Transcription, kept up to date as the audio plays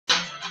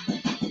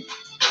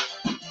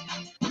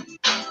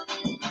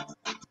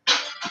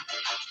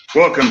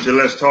Welcome to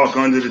Let's Talk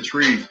Under the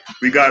Tree.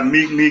 We got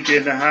Meek Meek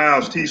in the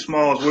house. T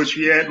Smalls, where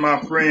she at,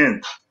 my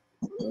friend?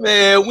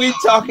 Man, we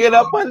talking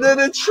up under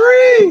the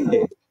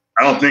tree.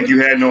 I don't think you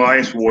had no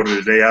ice water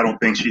today. I don't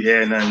think she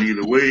had none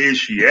either. Where is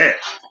she at?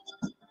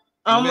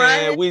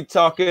 Man, we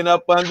talking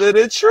up under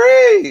the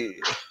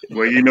tree.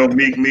 Well, you know,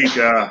 Meek Meek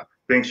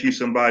thinks she's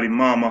somebody's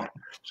mama.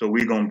 So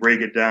we're gonna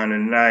break it down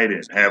tonight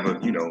and have a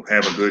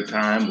good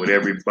time with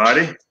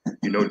everybody.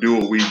 Do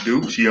what we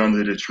do. She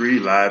under the tree,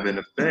 live in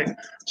effect.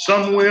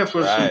 Somewhere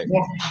from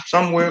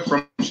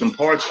some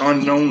parts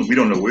unknown. We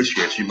don't know where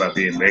she is. She might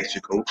be in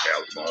Mexico,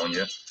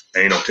 California.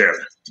 Ain't no telling.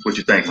 What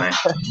you think, man?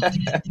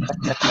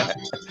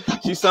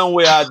 She's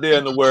somewhere out there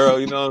in the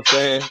world, you know what I'm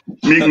saying?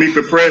 Meek Meek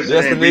for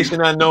president.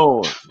 Destination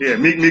unknown. Yeah,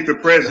 Meek Meek for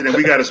president.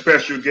 We got a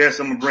special guest.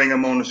 I'm gonna bring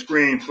him on the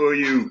screen for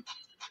you.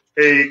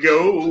 Here you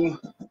go.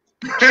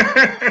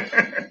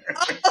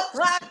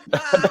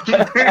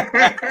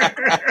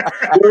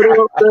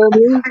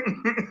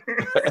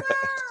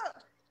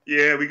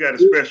 Yeah, we got a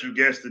special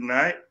guest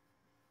tonight.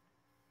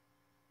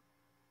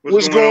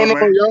 What's going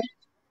on, y'all?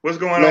 What's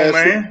going on,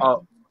 man?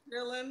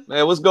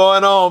 Man, what's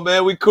going on,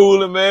 man? We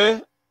cooling,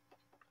 man.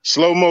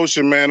 Slow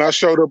motion, man. I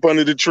showed up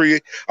under the tree.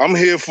 I'm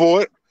here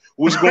for it.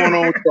 What's going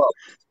on with y'all?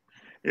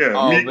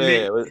 Yeah, Meek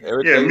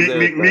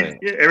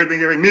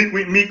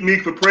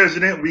Meek for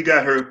president. We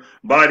got her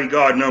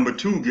bodyguard number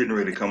 2 getting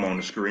ready to come on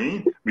the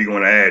screen. We're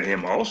going to add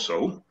him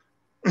also.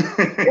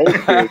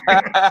 Okay.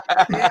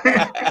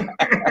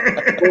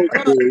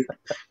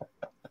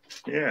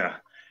 Yeah,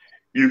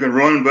 you can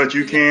run, but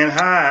you can't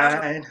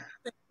hide.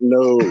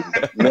 No.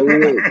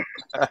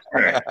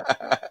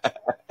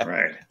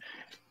 Right.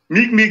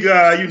 Meek Meek,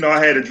 I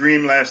had a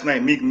dream last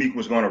night. Meek Meek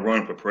was going to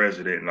run for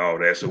president and all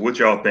that. So what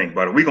y'all think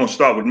about it? We're going to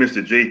start with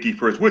Mr. JT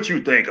first. What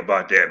you think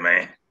about that,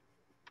 man?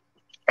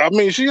 I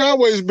mean, she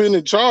always been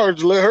in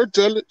charge. Let her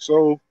tell it.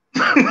 So,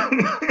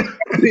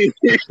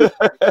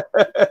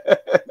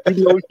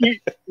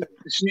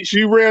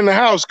 she ran the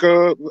house,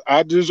 cuz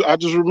I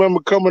just remember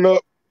coming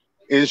up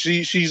and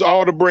she's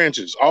all the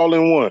branches, all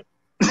in one.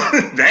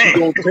 Dang. She's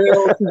going to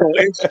tell, she's going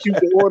to execute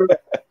the order,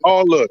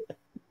 all of it.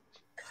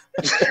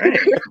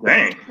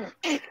 Dang.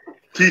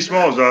 T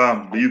Smalls,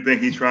 do you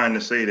think he's trying to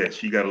say that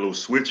she got a little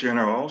switch in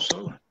her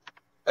also?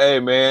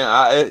 Hey man,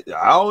 I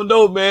don't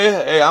know,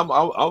 man. Hey,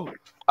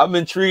 I'm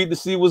intrigued to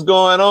see what's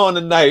going on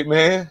tonight,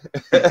 man.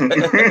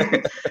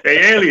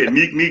 Hey Elliot,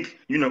 Meek,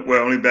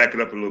 well, let me back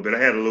it up a little bit. I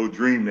had a little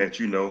dream that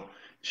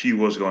she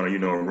was gonna,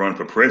 run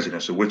for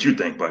president. So what you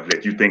think about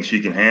that? You think she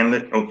can handle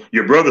it? Oh,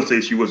 your brother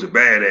says she was a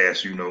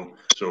badass,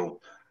 So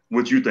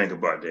what you think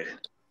about that?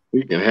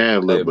 You can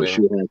handle it, but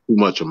she has too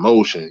much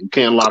emotion. You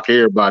can't lock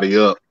everybody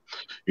up,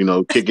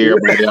 kick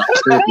everybody out.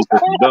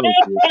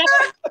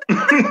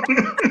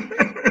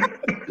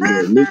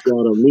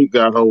 Meek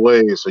got her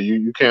ways, so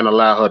you can't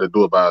allow her to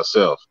do it by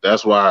herself.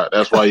 That's why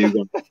you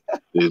got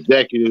the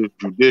executive,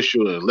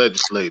 judicial, and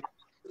legislative.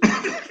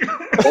 Like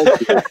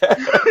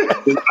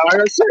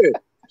I said,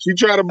 she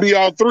tried to be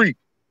all three.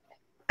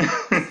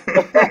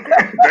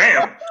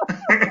 Damn.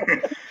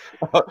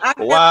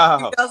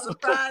 Wow. Y'all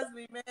surprised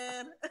me,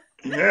 man.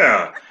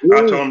 Yeah.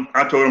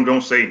 I told him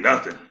don't say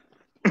nothing.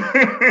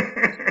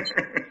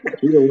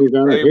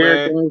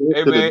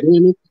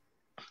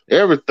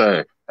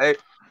 Everything.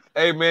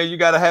 Hey man, you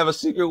gotta have a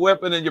secret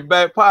weapon in your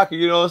back pocket,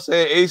 you know what I'm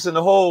saying? Ace in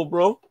the hole,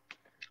 bro.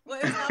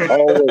 Well,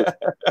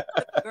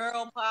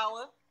 girl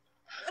power.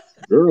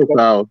 Girl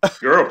power.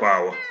 Girl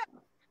power.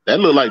 That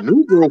look like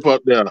new growth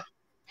up there.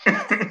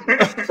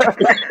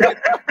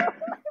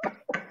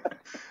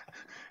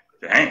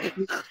 Dang.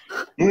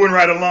 Moving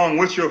right along,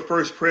 what's your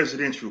first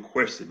presidential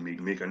question,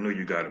 Meek Meek? I know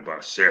you got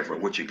about several.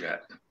 What you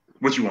got?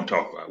 What you want to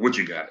talk about? What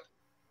you got?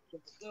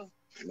 No,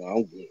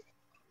 I'm good.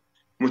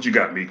 What you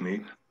got, Meek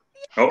Meek?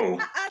 Uh-oh.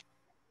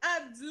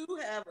 I do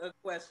have a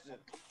question.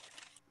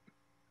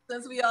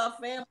 Since we all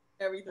family and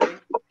everything.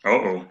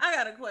 Uh-oh. I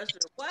got a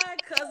question. Why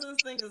cousins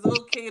think it's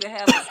okay to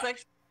have a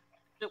sexual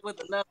relationship with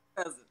another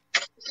cousin?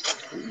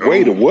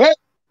 Wait, a what?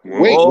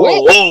 Wait,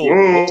 what?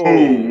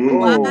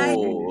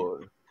 Whoa.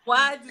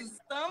 Why do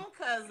some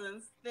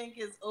cousins think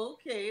it's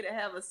okay to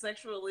have a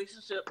sexual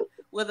relationship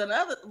with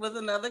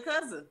another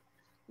cousin?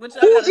 Which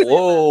I gotta say.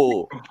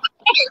 Whoa.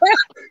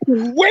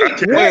 Wait.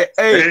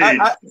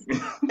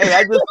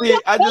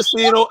 I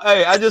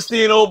just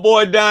seen old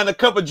boy down a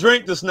cup of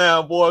drink just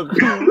now, boy.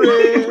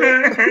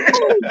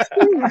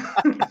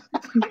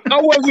 I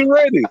wasn't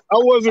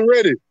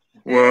ready.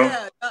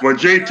 Well,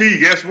 JT,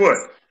 guess what?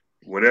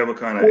 Whatever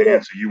kind of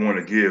answer you want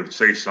to give,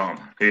 say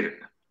something. Hit it.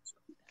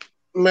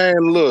 Man,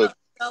 look,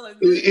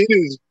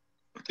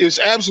 it's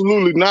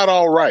absolutely not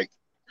all right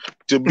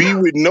to be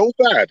with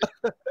nobody.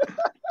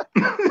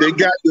 They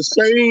got the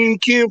same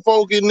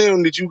kinfolk in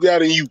them that you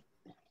got in you.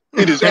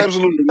 It is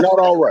absolutely not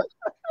all right.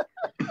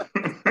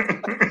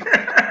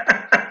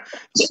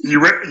 You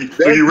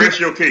rest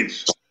your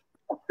case.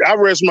 I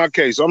rest my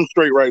case. I'm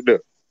straight right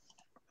there.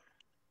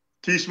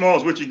 T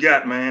Smalls, what you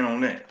got, man,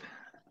 on that?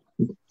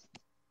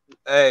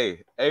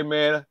 Hey,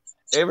 man.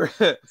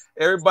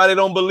 everybody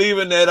don't believe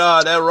in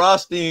that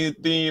Rothstein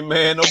theme,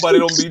 man. Nobody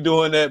don't be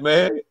doing that,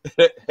 man.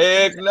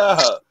 Heck nah.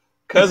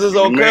 Cousins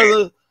on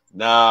cousins?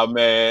 Nah,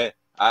 man.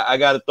 I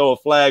got to throw a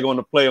flag on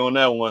the play on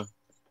that one.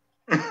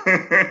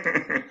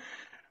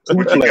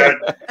 What you got?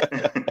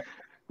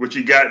 What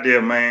you got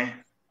there, man?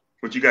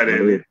 What you got,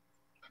 Elliot?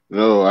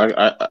 No,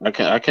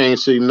 I can't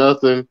see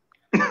nothing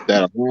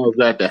that allows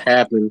that to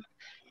happen.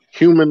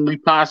 Humanly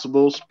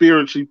possible,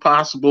 spiritually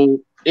possible,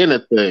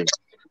 anything.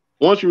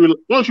 Once you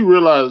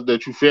realize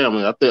that you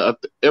family, I think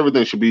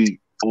everything should be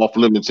off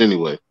limits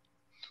anyway.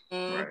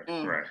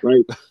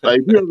 Right.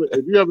 Like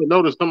if you ever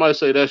notice somebody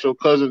say that's your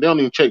cousin, they don't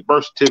even check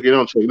birth certificate, they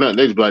don't check nothing.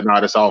 They just be like, nah,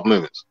 that's off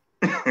limits.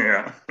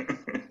 Yeah.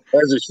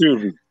 As it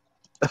should be.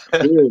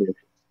 Yeah.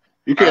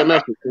 You can't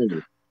mess with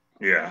family.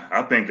 Yeah,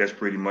 I think that's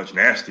pretty much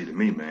nasty to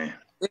me, man.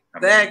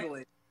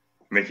 Exactly.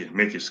 I mean,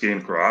 make your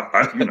skin crawl.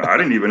 I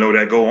didn't even know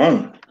that go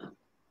on.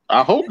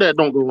 I hope that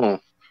don't go on.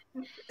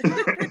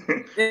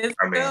 It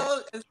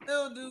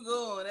still do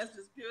go on. That's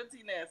just pure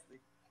T nasty.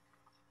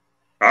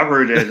 I've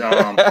heard that.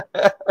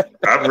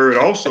 I've heard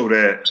also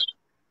that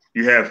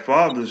you have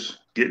fathers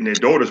getting their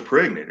daughters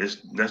pregnant.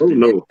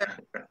 No.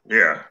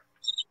 Yeah.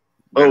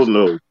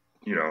 No.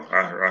 You know,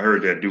 I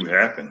heard that do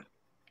happen,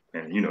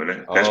 and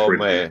that's pretty.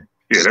 Man.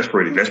 Yeah, that's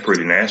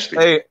pretty nasty.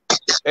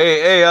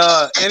 Hey,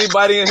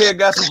 anybody in here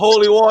got some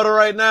holy water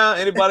right now?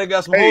 Anybody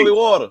got some holy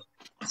water?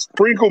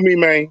 Sprinkle me,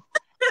 man.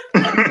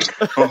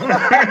 Hold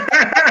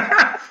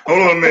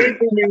on a minute.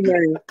 Sprinkle me,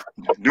 man.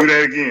 Do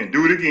that again.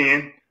 Do it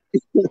again.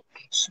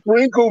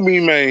 Sprinkle me,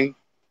 man.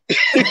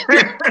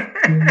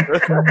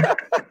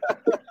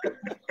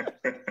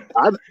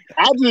 I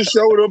just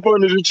showed up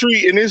under the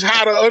tree, and it's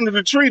hotter under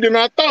the tree than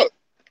I thought.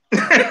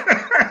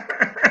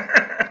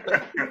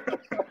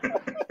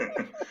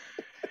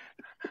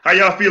 How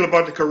y'all feel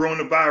about the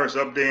coronavirus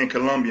up there in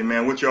Colombia,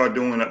 man? What y'all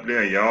doing up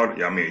there? Y'all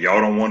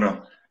don't want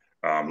to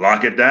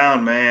lock it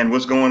down, man.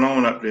 What's going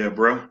on up there,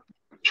 bro?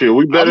 Shit,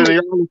 we better than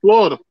y'all in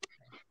Florida.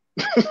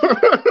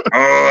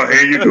 Oh,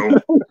 here you go.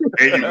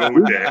 There you go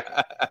with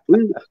that.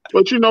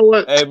 But you know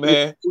what? Hey,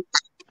 man.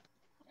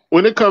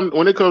 When it comes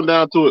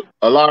down to it,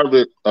 a lot of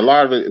it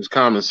is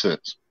common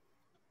sense.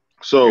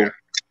 So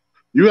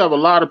you have a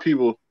lot of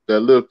people that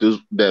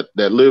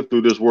live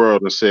through this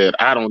world and said,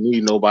 I don't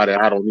need nobody,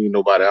 I don't need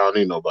nobody, I don't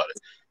need nobody.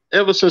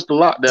 Ever since the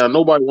lockdown,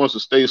 nobody wants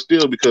to stay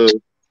still because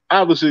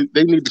obviously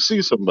they need to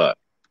see somebody.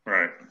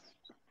 Right.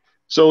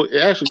 So it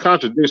actually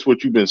contradicts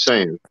what you've been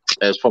saying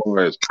as far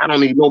as I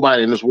don't need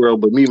nobody in this world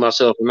but me,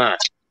 myself, and I.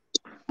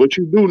 But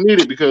you do need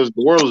it because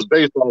the world is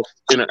based off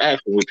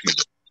interaction with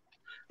people.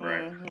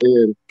 Right.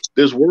 And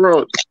this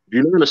world, the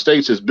United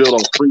States is built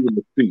on freedom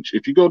of speech.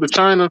 If you go to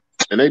China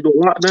and they do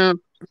a lockdown,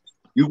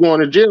 you going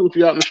to jail if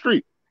you're out in the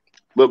street.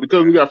 But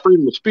because we got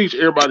freedom of speech,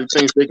 everybody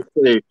thinks they can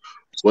say,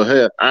 well,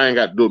 hey, I ain't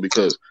got to do it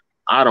because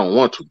I don't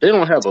want to. They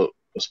don't have a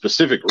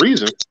specific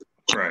reason.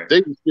 Right.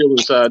 They can feel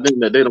inside them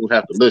that they don't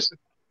have to listen.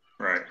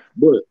 Right.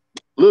 But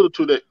little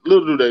do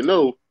they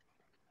know,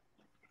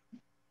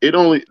 they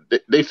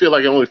feel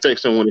like it only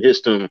affects them when it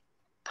hits them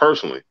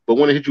personally. But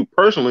when it hits you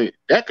personally,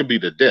 that could be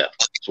the death.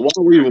 So why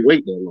don't we even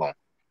wait that long?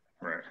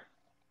 Right.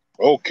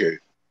 Okay.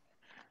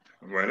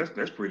 Well,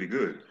 that's pretty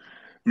good.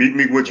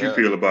 Meek, what you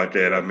feel about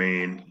that? I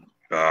mean,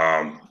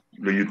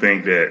 do you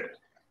think that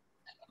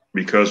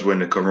because when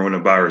the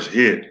coronavirus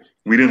hit,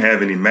 we didn't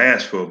have any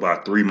masks for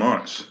about 3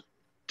 months?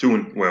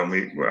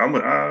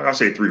 I'll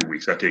say 3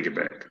 weeks. I take it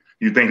back.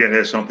 You think that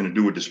has something to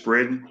do with the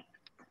spreading?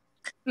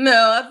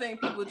 No, I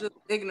think people just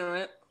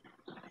ignorant.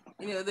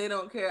 They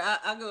don't care.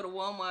 I go to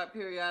Walmart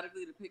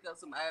periodically to pick up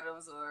some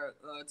items or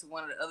to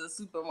one of the other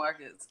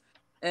supermarkets.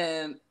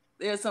 And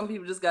there's some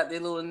people just got their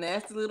little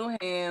nasty little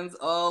hands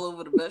all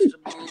over the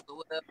vegetables or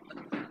whatever,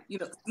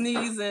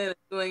 sneezing and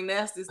doing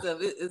nasty stuff.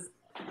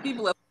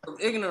 People are full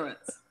of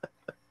ignorance.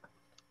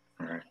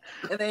 Right.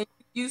 And then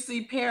you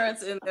see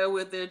parents in there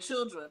with their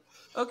children.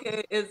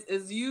 Okay,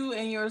 it's you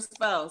and your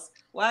spouse.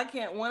 Why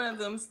can't one of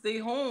them stay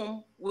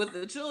home with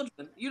the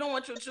children? You don't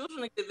want your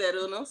children to get that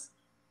illness.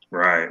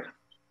 Right.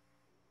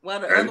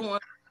 While the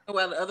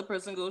other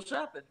person goes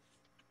shopping.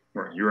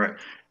 Right, you're right.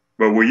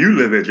 But where you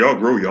live at, y'all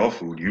grow y'all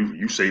food.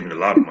 You saving a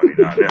lot of money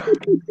down there.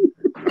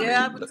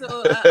 Yeah, I've been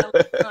told I I'm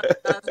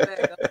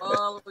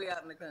all the way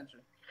out in the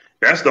country.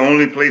 That's the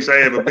only place I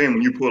ever been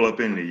when you pull up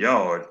in the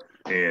yard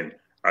and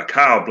a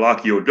cow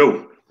block your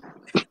door.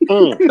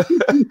 You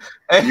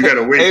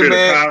gotta wait till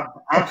the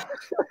cow.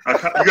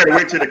 You gotta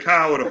wait till the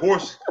cow or the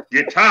horse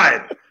get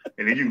tired,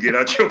 and then you can get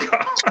out your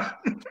car.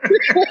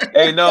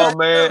 Hey, no,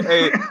 man.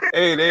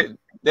 Hey,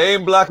 they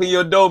ain't blocking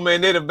your door, man.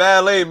 They the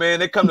valet, man.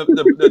 They come to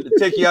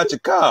take you out your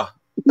car.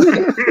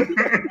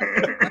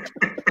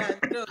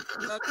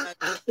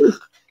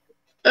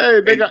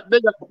 Hey, they got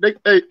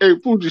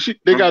Fuji.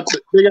 They got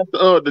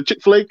the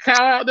Chick-fil-A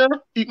cow out there.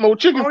 Eat more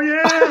chicken. Oh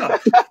yeah.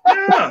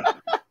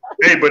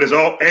 Hey, but it's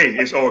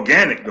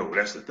organic though.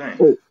 That's the thing.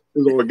 Oh,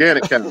 it's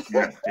organic cow.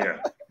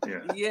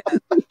 Yeah.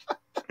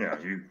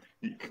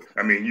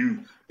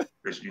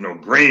 It's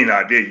grain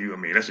out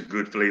there. That's a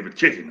good flavored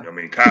chicken.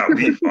 Cow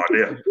beef out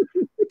there.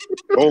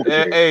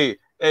 Okay.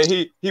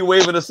 Hey, he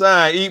waving a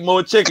sign. Eat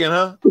more chicken,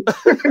 huh?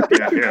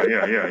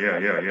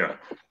 Yeah.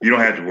 You don't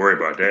have to worry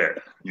about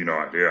that. You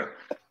know, yeah.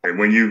 And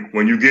when you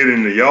get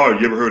in the yard,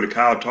 you ever heard a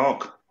cow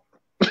talk?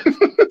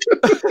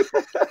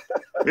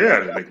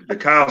 Yeah, the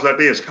cows out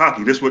there is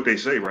cocky. That's what they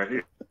say right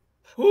here.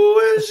 Who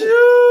is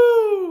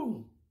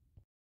you?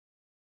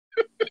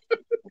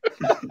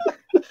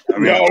 I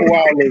mean, y'all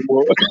wildin',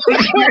 boy.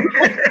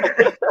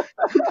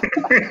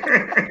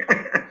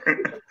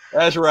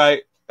 That's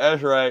right.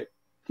 That's right.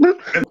 Let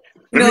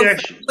me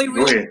ask you.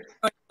 Go ahead.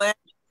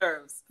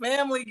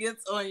 Family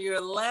gets on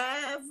your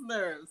last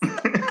nerves.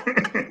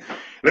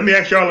 Let me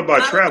ask y'all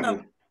about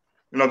travel.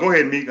 No, go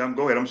ahead, Meek. Go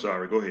ahead. I'm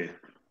sorry. Go ahead.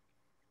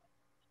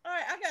 All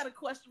right, I got a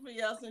question for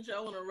y'all since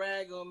y'all want to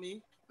rag on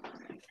me.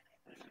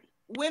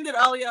 When did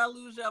all y'all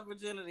lose your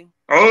virginity?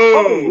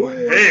 Oh,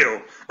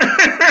 hell.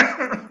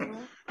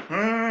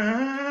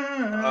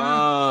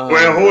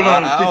 Well, hold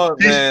on.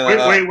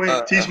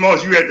 Wait.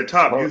 T-Smalls, you at the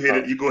top. You hit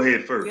it. You go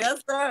ahead first.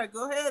 Yes, sir.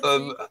 Go ahead.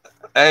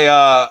 Hey,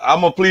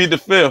 I'm gonna plead the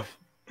fifth.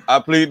 I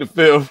plead the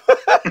fifth.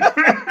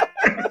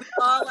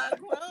 All I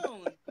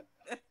grown.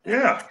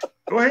 Yeah.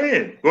 Go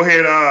ahead. Go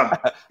ahead,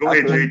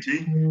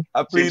 JT.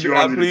 I plead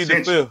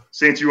the fifth.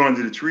 Since you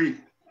under the tree.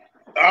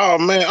 Oh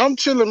man, I'm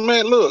chilling,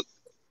 man. Look.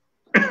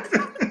 I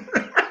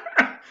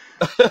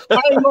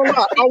ain't gonna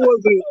lie.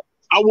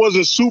 I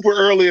wasn't super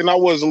early and I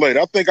wasn't late.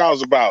 I think I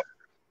was about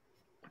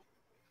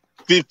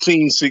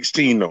 15,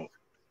 16 though.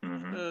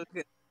 Mm-hmm.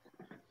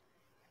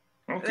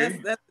 Okay.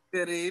 That's a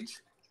good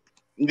age.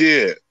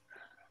 Yeah.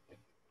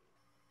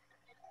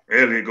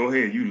 Elliot, go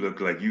ahead. You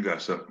look like you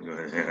got something.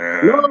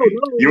 No,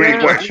 you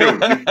ain't quite sure.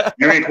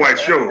 You ain't quite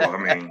sure.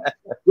 I mean,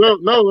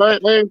 no, I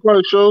ain't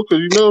quite sure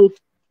because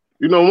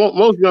you know,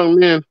 most young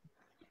men,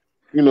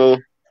 you know,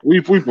 we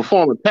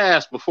perform a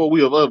task before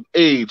we are of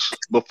age,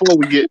 before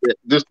we get that,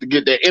 just to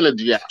get that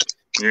energy out.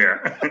 Yeah.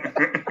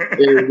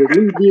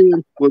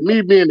 And with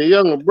me being the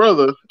younger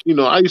brother, you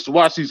know, I used to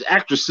watch these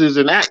actresses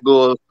and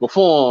actors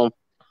perform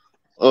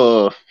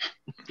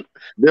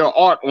their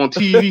art on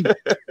TV.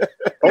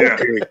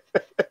 Okay.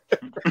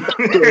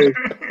 So,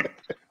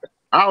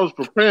 I was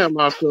preparing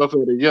myself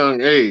at a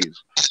young age,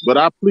 but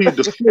I plead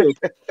the fifth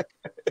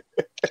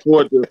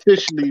for it to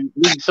officially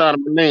leave side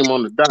of my name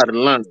on the dotted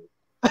line.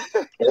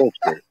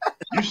 Okay.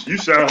 You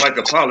sound like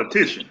a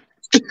politician.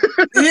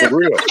 For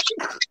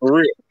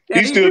real.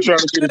 He's still trying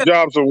to get a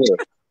job somewhere.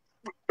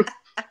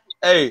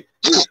 Hey,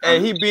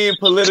 he being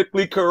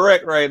politically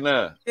correct right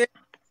now.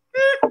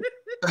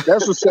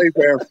 That's a safe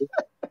answer.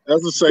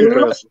 Answer.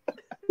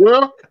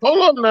 Well,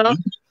 hold on now.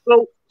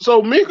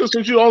 So Mika,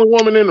 since you're the only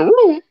woman in the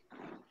room.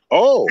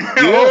 Oh, yeah.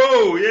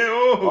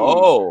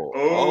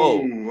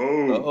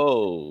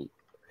 Oh.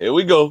 Here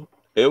we go.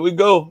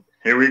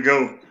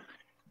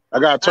 I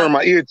gotta turn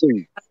my ear to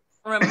you.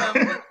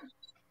 Remember.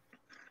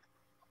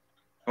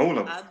 Hold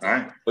up. All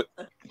right.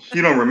 She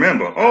don't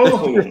remember.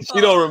 Oh.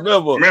 She don't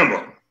remember.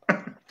 Remember.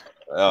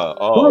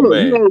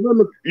 Man.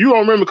 You don't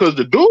remember because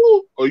the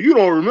duel, or you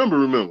don't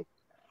remember?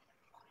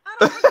 I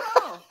don't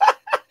recall.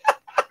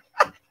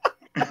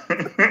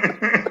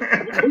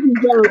 You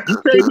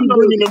can't be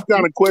bringing them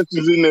kind of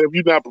questions in there if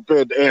you're not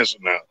prepared to answer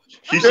now.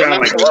 She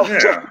sound like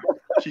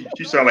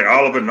she sound like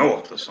Oliver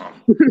North or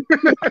something.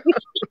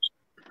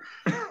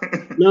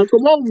 Now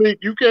come on, Meek.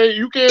 You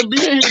can't be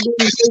in here doing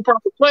these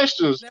improper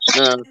questions.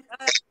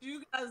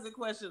 You guys the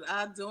question.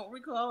 I don't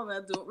recall and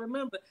I don't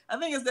remember. I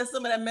think it's that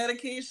some of that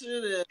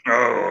medication.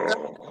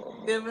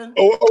 Okay.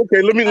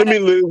 Let me.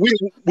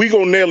 We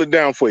gonna nail it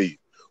down for you.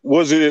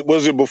 Was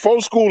it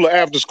before school or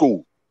after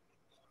school?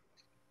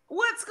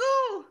 What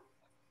school?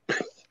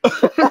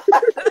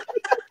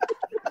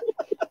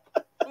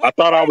 I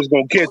thought I was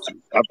gonna catch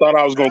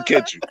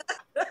you.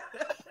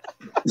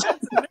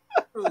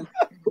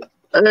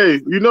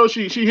 Hey, you know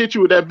she hit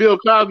you with that Bill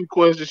Cosby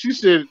question. She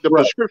said the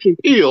prescription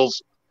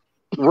pills.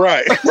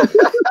 Right.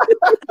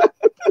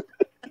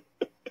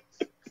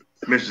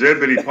 Miss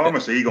Zebedee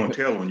Palmer said he gonna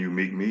tell on you,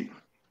 Meek Meek.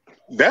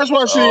 That's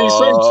why she ain't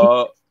saying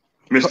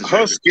Mr.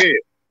 her scared.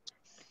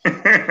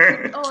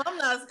 I'm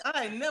not.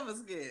 I ain't never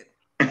scared.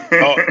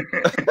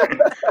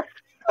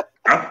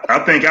 I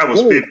think I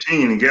was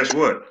 15, and guess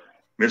what?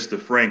 Mr.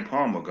 Frank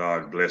Palmer,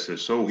 God bless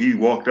his soul, he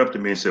walked up to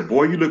me and said,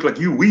 "Boy, you look like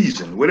you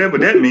wheezing, whatever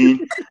that means."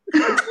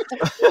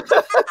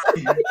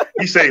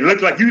 He said,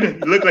 "Look like you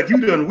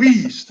done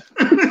wheezed."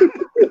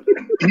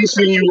 He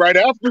seen you right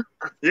after?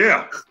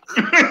 Yeah.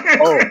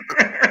 Oh,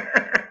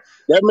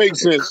 that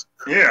makes sense.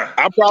 Yeah.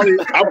 I probably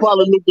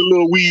looked a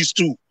little wheezed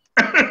too.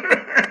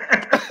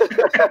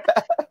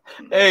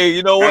 Hey,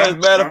 you know what? As a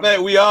matter of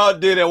fact, we all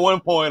did at one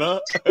point, huh?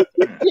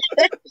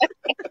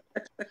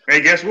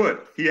 Hey, guess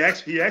what? He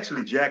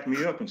actually jacked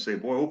me up and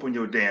said, "Boy, open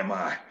your damn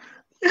eye."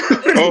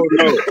 Oh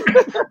no.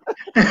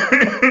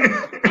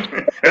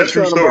 That's a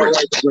true story.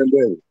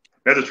 Right,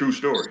 that's a true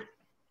story.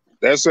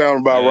 That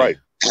sounds about right.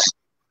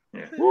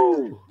 Yeah.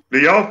 Do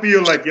y'all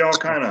feel like y'all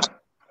kind of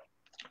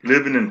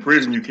living in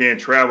prison? You can't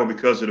travel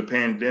because of the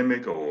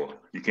pandemic, or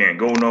you can't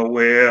go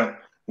nowhere?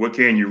 What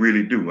can you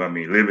really do? I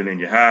mean, living in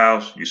your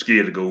house, you're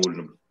scared to go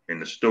in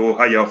the store.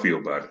 How y'all feel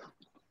about it?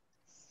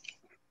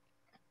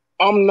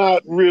 I'm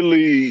not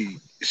really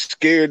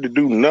scared to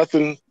do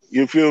nothing.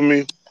 You feel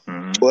me?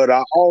 Mm-hmm. But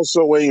I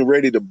also ain't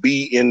ready to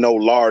be in no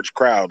large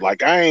crowd.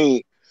 Like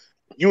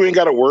you ain't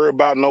got to worry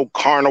about no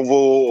carnival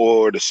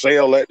or the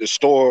sale at the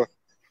store.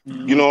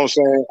 You know what I'm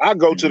saying? I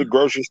go to the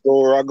grocery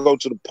store. I go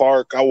to the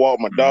park. I walk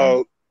my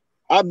dog.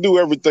 I do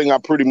everything I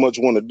pretty much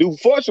want to do.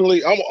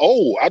 Fortunately, I'm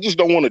old. I just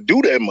don't want to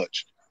do that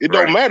much. It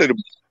don't matter to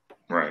me.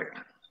 Right.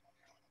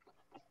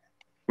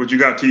 What you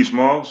got, T.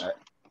 Smalls?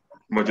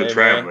 Much of Hey,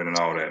 traveling and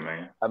all that,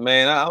 man.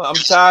 I'm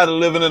tired of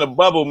living in a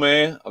bubble,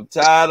 man. I'm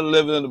tired of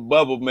living in a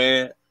bubble,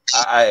 man.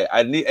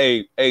 I need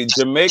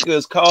Jamaica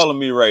is calling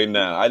me right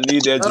now. I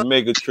need that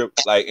Jamaica trip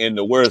like in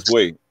the worst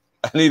way.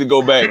 I need to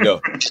go back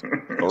though.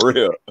 For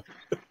real.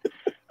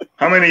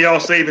 How many of y'all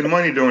saving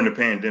money during the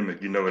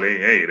pandemic? You know,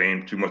 it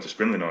ain't too much to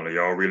spending on it.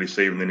 Y'all really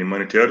saving any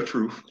money? Tell the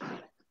truth.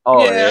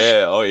 Oh Yeah.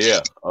 yeah. Oh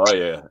yeah. Oh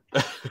yeah.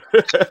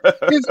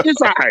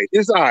 It's all right.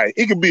 It's all right.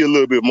 It could be a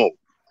little bit more.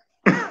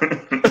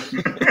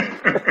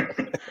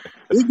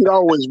 It could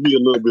always be a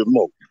little bit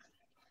more.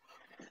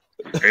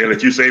 Hey,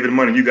 let you saving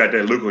money. You got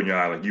that look on your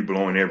eye like you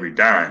blowing every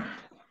dime.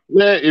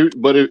 Yeah,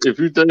 but if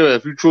you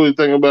truly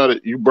think about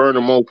it, you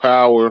burning more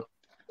power.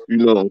 You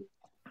know,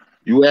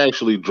 you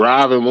actually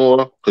driving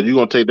more because you're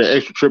gonna take that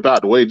extra trip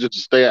out the way just to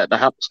stay out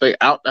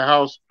the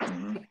house.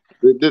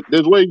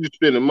 There's ways you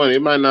spending money.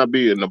 It might not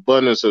be an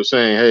abundance of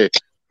saying, "Hey,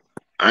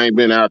 I ain't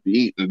been out to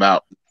eat in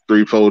about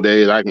 3-4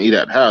 days. I can eat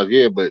at the house."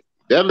 Yeah, but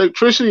that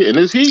electricity and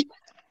this heat,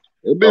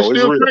 it's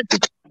still cranking.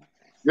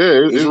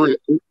 Yeah,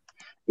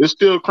 it's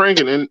still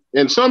cranking,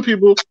 and some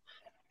people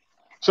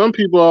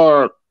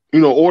are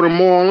ordering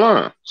more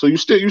online. So you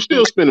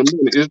still spending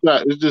money.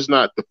 It's just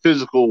not the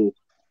physical,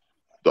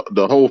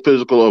 the whole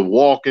physical of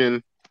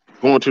walking,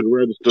 going to the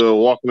register,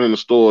 walking in the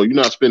store. You're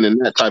not spending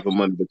that type of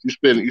money, but you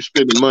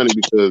spending money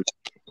because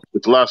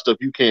it's a lot of stuff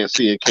you can't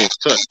see and can't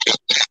touch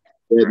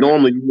that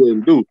normally you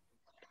wouldn't do.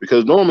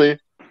 Because normally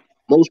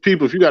most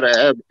people, if you got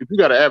an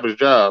average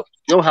job,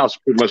 your house is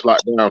pretty much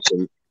locked down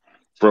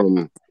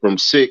from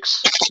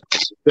 6 to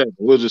 7.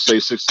 We'll just say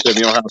 6 to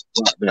 7. Your house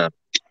is locked down.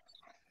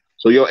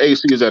 So your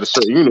AC is at a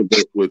certain unit,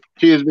 but with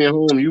kids being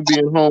home, you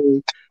being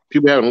home,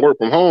 people having work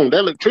from home, that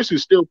electricity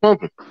is still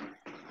pumping.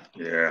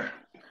 Yeah.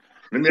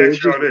 Let me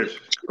ask y'all this.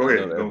 Go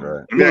ahead.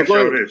 Let me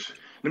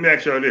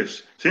ask y'all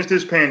this. Since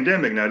this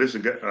pandemic, now this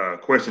is a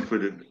question for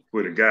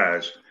the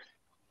guys.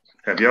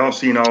 Have y'all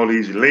seen all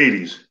these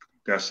ladies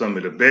got some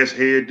of the best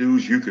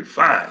hairdos you could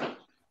find?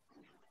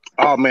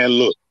 Oh man,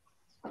 look.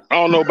 I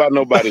don't know about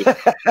nobody. I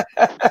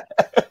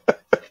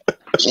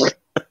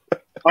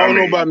don't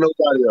know about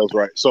nobody else,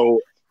 right? So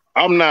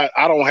I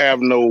don't have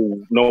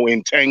no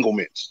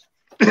entanglements.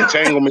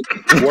 Entanglement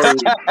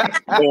word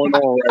going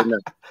on right now.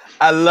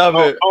 I love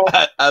it.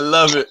 I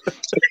love it.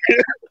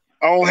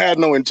 I don't have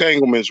no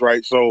entanglements,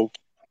 right? So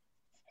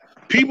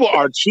people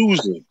are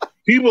choosing.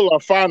 People are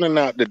finding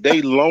out that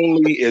they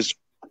lonely. Yeah.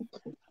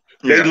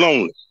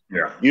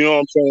 You know what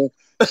I'm saying?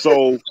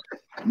 So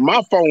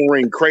my phone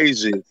ring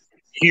crazy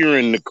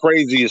hearing the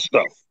craziest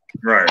stuff.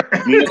 Right.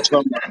 You know what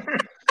I'm saying?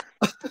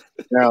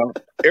 Now,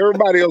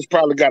 everybody else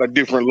probably got a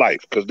different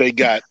life because they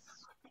got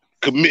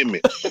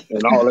commitments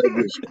and all that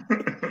good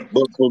stuff.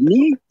 But for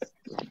me,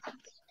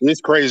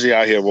 it's crazy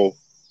out here, bro.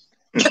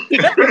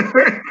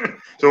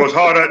 So it's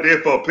hard out there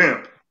for a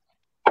pimp.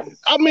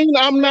 I mean,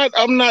 I'm not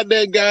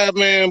that guy,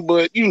 man,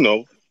 but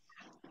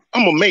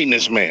I'm a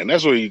maintenance man.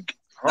 That's what I'm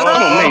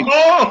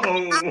a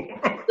maintenance.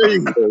 There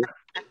you go.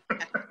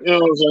 You know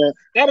what I'm saying?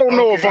 I don't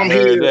know if I'm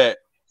here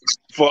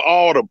for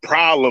all the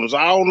problems.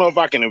 I don't know if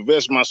I can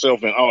invest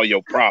myself in all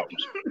your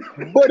problems.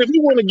 But if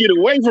you want to get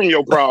away from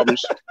your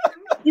problems,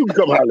 you can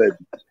come holler at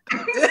me.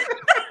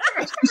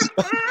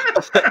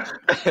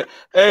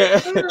 hey,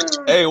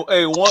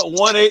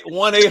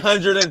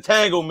 1-800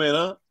 entanglement,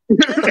 huh?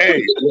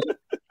 Hey.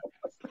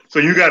 So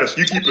you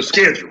keep a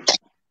schedule.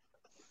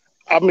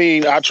 I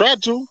mean, I try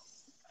to.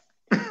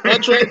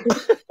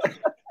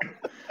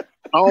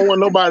 I don't want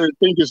nobody to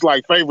think it's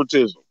like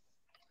favoritism.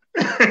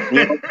 You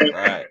know?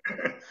 Right.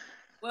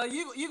 Well,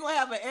 you gonna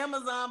have an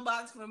Amazon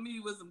box for me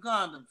with some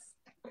condoms.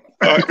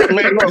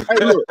 Man,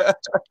 look.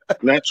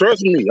 Now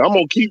trust me, I'm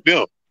gonna keep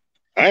them.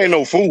 I ain't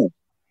no fool.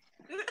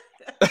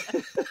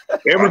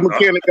 Every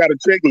mechanic got a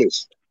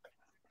checklist.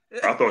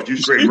 I thought you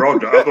straight raw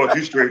dog. I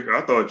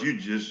thought you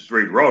just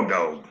straight raw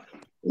dog.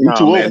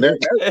 No, man,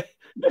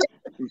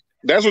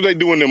 that's what they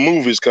do in the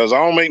movies. Cause I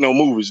don't make no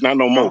movies, not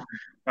no more.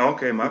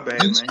 Okay, my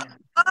bad, man.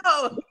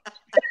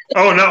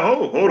 Oh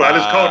no! Hold on, I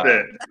just caught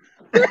that.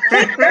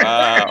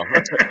 Wow,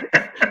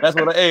 that's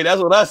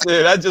what I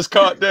said. I just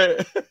caught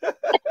that.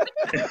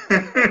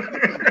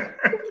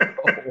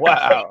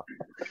 Wow.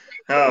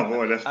 Oh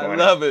boy, that's funny. I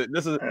love it.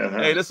 This is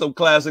this is some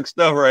classic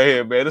stuff right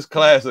here, man. This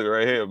classic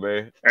right here,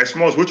 man. Hey,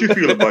 Smalls, what you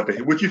feel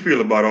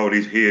about all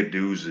these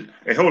hairdos?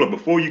 Hey, hold up,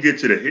 before you get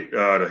to the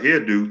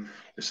hairdo,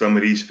 some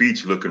of these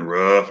feet looking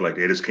rough, like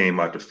they just came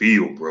out the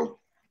field, bro.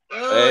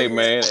 Hey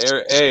man,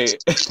 hey,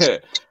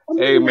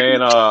 hey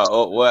man.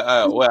 Where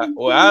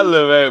I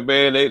live at,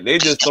 man, they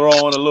just throw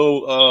on a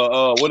little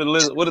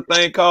what a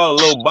thing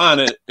called, a little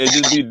bonnet, and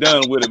just be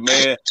done with it,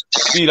 man.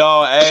 Feet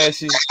all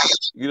ashy,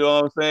 you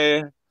know what I'm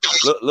saying?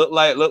 Look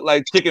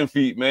like chicken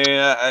feet, man.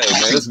 Hey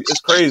man,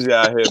 it's crazy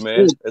out here,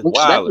 man. It's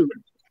wild.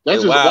 That's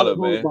It's just white wild,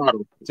 hard man.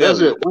 bottom. Tell That's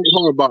you. it. White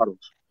hard bottom.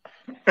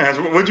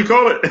 What'd you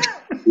call it?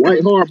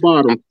 White hard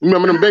bottom.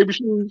 Remember them baby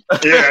shoes?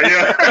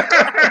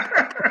 Yeah.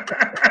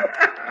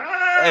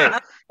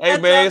 Hey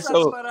man.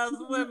 So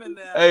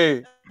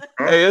hey,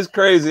 it's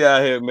crazy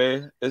out here,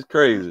 man. It's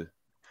crazy.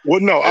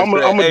 Well, no, I'm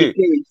gonna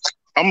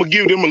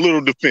give them a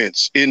little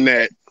defense in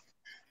that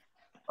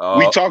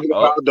we talking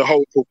about the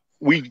whole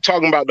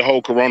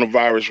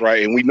coronavirus,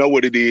 right? And we know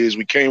what it is.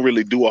 We can't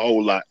really do a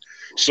whole lot.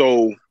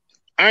 So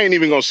I ain't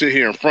even gonna sit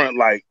here in front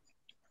like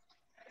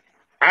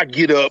I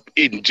get up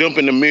and jump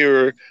in the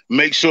mirror,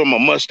 make sure my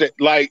mustache,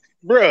 like,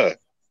 bruh,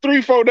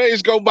 3-4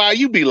 days go by,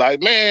 you be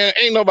like, man,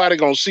 ain't nobody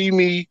gonna see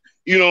me.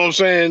 You know what I'm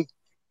saying?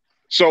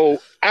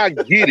 So I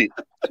get it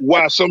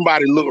why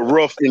somebody look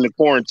rough in the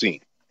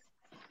quarantine.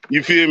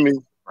 You feel me?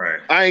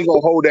 Right. I ain't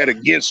gonna hold that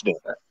against them.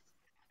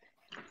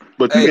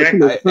 But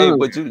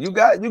but you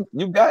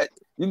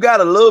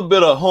got a little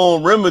bit of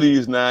home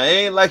remedies now. It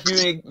ain't like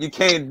you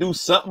can't do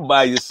something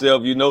by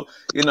yourself, you know.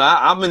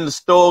 I'm in the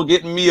store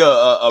getting me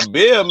a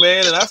beer,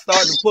 man, and I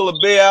start to pull a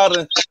beer out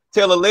and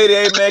tell a lady,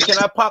 hey man, can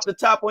I pop the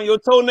top on your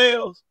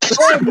toenails?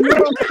 Oh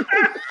no.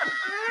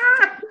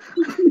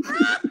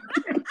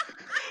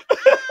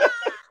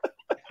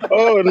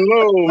 Oh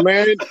no,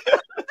 man.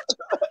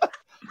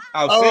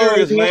 I'm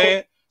serious,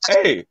 man.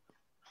 Hey,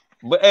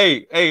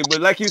 but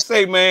like you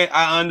say, man,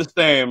 I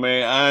understand,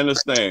 man. I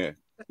understand.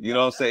 You know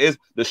what I'm saying?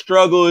 The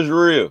struggle is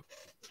real.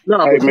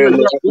 No, hey, man,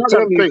 y'all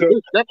gotta think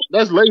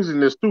that's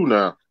laziness too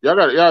now. Y'all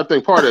gotta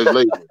think part of that is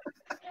laziness.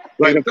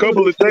 Like a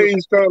couple of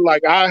days,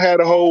 like I had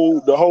the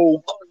whole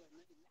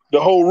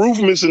roof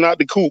missing out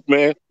the coop,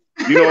 man.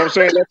 You know what I'm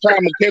saying? That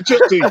time will catch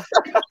up to you.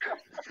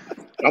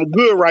 I'm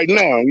good right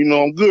now.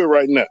 I'm good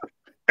right now.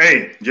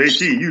 Hey,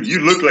 JT, you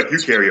look like you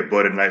carry a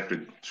butter knife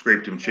to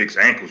scrape them chicks'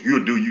 ankles. You're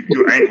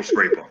an ankle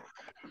scraper.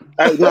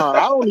 Hey, no,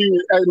 I don't even.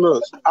 Hey,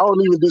 look, I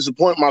don't even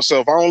disappoint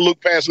myself. I don't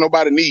look past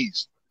nobody's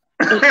knees.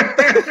 I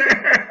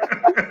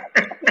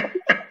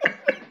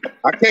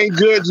can't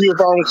judge you if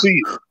I don't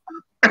see it.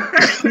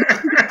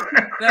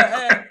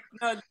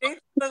 No, Jason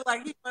look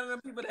like he's one of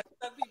them people that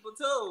suck people's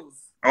toes.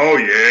 Oh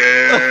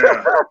yeah.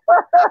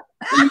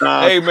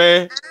 Hey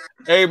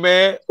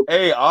man.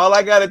 Hey, all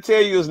I gotta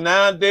tell you is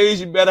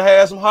nowadays you better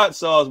have some hot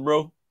sauce,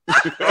 bro.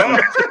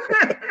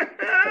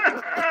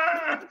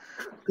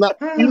 Now,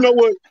 you know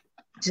what?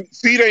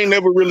 Feet ain't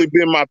never really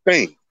been my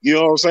thing. You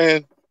know what I'm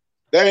saying?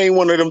 That ain't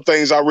one of them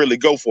things I really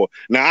go for.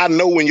 Now I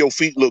know when your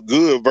feet look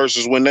good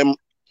versus when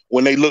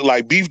they look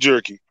like beef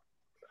jerky,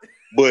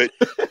 but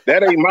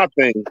that ain't my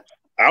thing.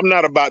 I'm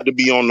not about to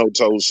be on no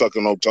toes,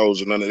 sucking no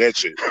toes, or none of that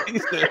shit.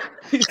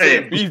 He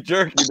said beef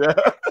jerky. Now.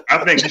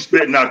 I think he's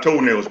spitting out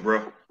toenails,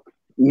 bro.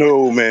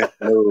 No, man.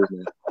 No,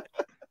 man.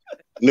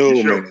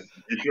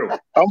 You sure?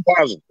 I'm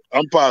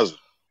positive.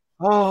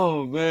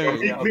 Oh man,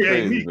 me,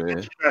 man.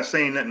 You're not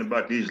saying nothing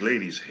about these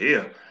ladies'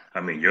 hair.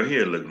 I mean, your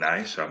hair look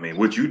nice. I mean,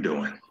 what you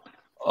doing?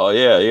 Oh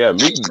yeah.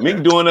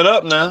 Meek doing it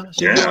up now.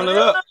 She doing it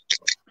up.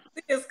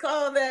 It's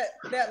called that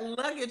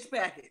luggage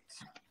package.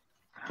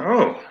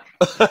 Oh.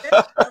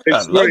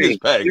 Luggage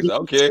package.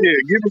 Okay. Yeah,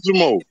 give us some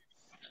more.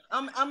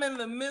 I'm in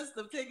the midst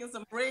of taking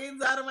some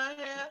braids out of my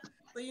hair.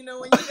 So when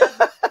you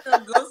got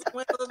the ghost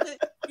windows,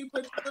 you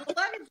put the little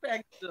luggage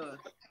package on.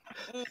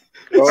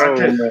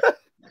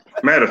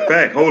 Matter of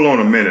fact, hold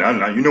on a minute.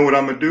 You know what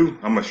I'm gonna do?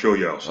 I'm gonna show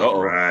y'all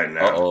something right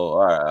now. All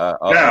right.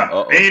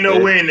 Now, ain't no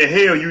way in the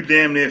hell you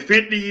damn near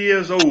 50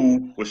 years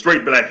old with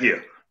straight black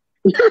hair.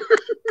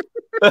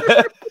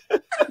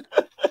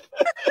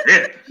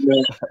 Yeah.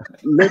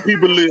 Let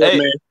people live,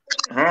 man.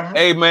 Uh-huh.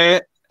 Hey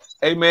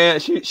man,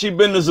 she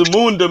been to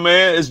Zamunda,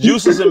 man. It's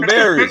juices and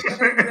berries.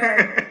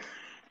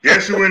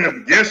 Guess who in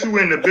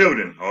the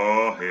building?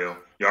 Oh hell.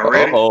 Y'all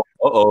ready? Who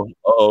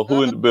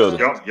in the building?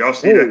 Y'all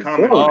see that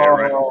comment on there,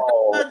 right?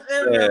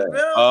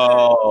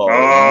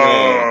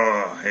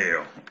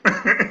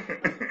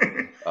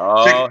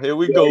 Hell. Here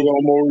we go.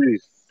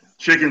 Maurice.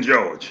 Chicken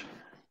George.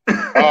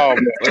 Oh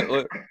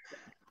man.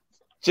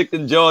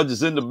 Chicken George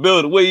is in the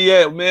building. Where you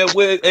at, man?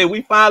 Hey,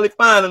 we finally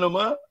finding him,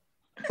 huh?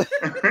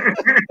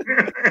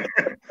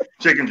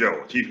 Chicken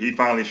George. He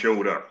finally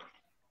showed up.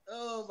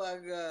 Oh my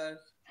gosh.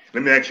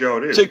 Let me ask y'all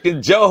this.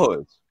 Chicken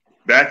George.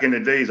 Back in the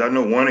days, I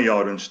know one of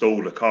y'all done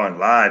stole a car and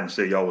lied and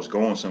said y'all was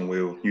going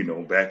somewhere,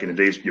 back in the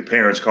days, your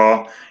parents'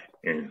 car,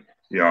 and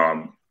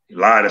lied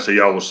and said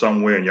y'all was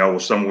somewhere and y'all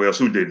was somewhere else.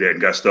 Who did that and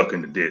got stuck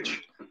in the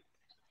ditch?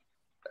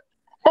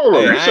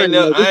 Hey,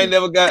 I ain't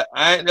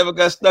never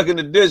got stuck in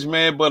the ditch,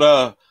 man.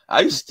 But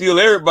I used to steal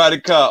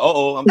everybody's car.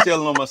 I'm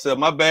telling on myself,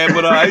 my bad.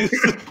 But I used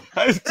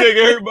to take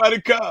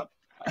everybody's car.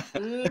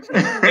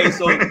 Hey,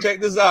 so check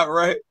this out,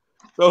 right?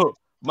 So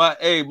my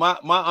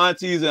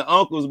aunties and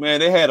uncles, man,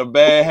 they had a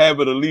bad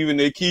habit of leaving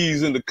their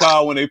keys in the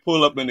car when they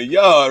pull up in the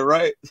yard,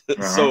 right?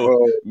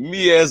 So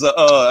me as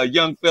a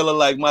young fella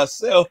like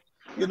myself,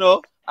 you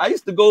know, I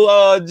used to go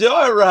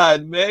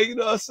joyride, man. You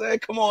know what I'm saying?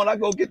 Come on, I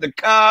go get the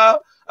car.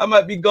 I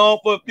might be gone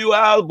for a few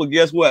hours, but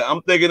guess what?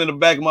 I'm thinking in the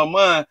back of my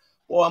mind,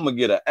 boy, I'm gonna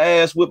get an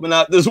ass whipping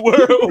out this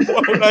world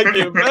when I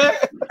get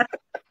back.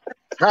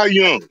 How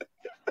young?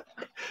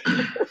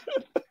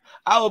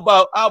 I was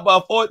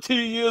about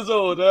 14 years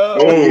old. Yeah.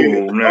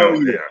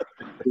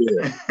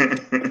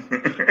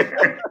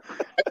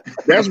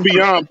 That's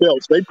beyond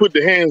belts. They put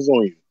the hands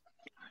on you.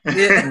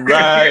 Yeah.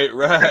 Right.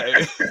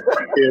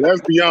 Yeah, that's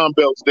beyond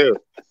belts there.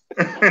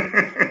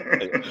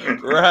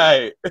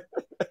 Right.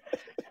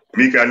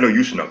 Meek, I know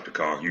you snuck the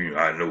car.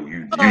 I know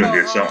you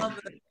did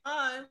something.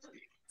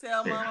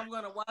 Tell mom I'm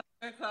gonna wash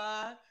her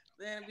car,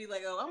 then be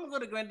like, oh, I'm gonna go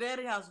to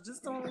granddaddy's house.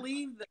 Just don't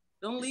leave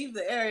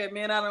the area,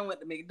 man. I done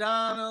went to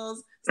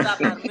McDonald's,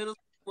 stopped out middle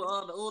school where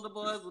all the older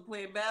boys were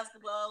playing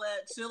basketball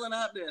at, chilling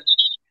out there.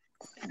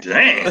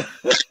 Dang.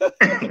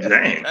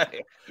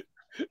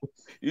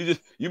 You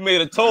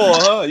made a tour,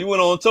 huh? You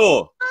went on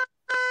tour.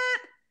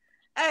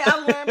 Hey, I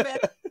learned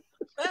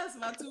best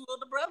my two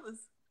older brothers.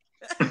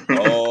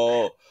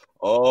 Oh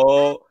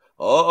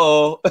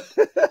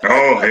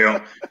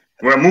hell.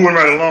 Well, moving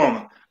right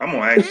along, I'm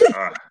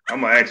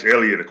gonna ask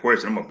Elliot a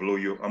question. I'm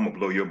gonna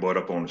blow your butt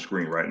up on the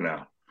screen right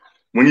now.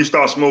 When you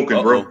start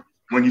smoking, bro.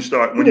 When you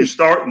started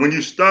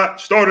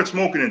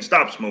smoking and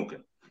stopped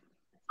smoking.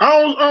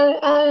 I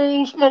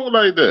don't smoke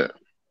like that.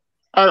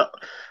 I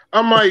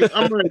might do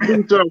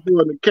something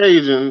for an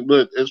occasion,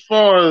 but as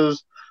far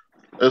as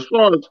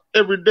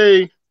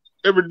everyday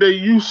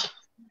use,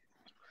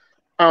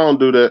 I don't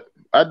do that.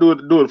 I do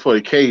it for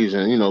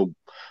occasion, you know,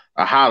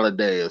 a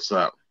holiday or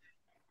something.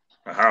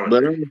 A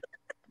holiday.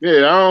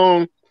 But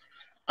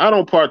I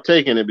don't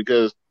partake in it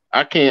because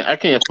I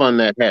can't fund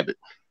that habit.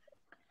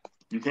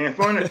 You can't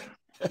fund it?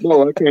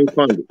 No, I can't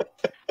fund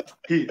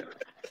it.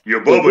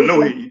 Your Bubba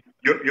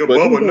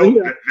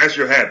know that's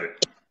your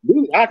habit.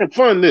 Dude, I can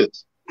fund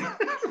this. I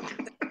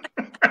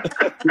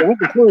can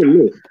fund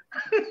this.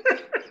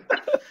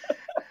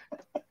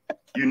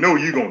 You know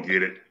you're gonna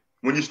get it.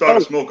 When you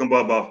started smoking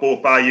about 4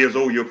 or 5 years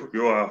old, your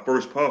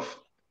first puff.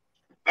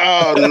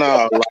 Oh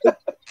no!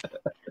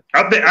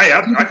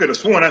 I could have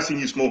sworn I seen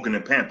you smoking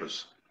in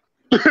Pampers.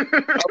 I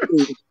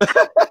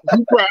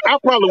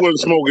probably wasn't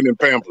smoking in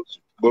Pampers,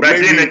 but back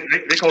then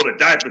they called it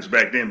diapers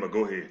back then. But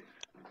go ahead.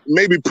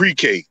 Maybe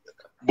pre-K,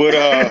 but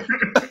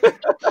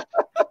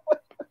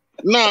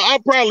no,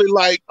 I'm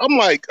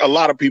like a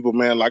lot of people,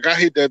 man. Like I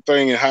hit that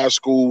thing in high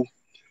school,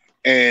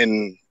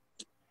 and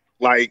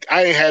like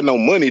I ain't had no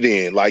money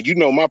then. Like you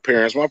know, my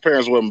parents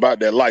wasn't about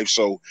that life,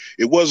 so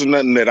it wasn't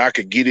nothing that I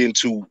could get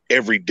into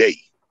every day.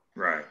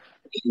 Right.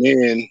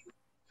 And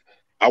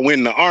I went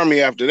in the Army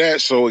after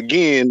that, so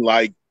again,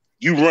 like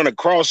you run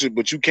across it,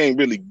 but you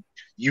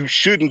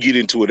shouldn't get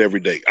into it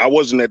every day. I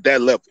wasn't at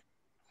that level.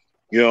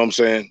 You know what I'm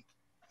saying?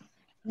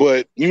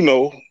 But you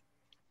know,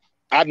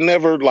 I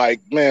never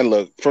man,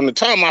 look, from the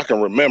time I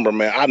can remember,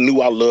 man, I knew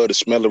I loved the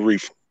smell of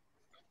reefer.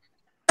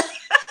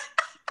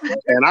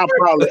 And I'm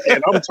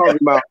talking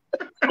about,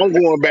 I'm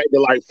going back to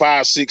like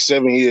 5, 6,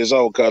 7 years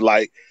old, cause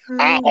like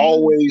I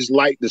always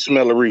liked the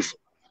smell of reefer.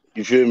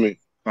 You feel me?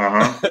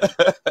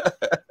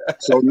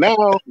 So now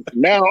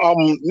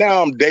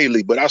I'm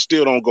daily, but I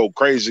still don't go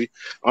crazy.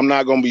 I'm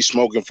not gonna be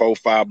smoking 4 or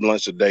 5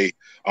 blunts a day.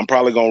 I'm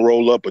probably gonna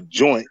roll up a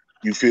joint.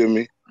 You feel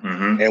me?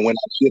 And when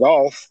I get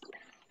off,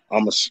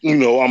 I'm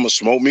gonna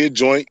smoke me a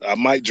joint. I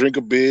might drink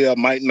a beer, I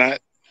might not,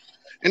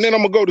 and then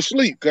I'm gonna go to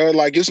sleep. Cause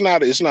like it's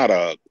not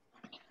a.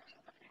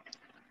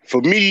 For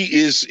me,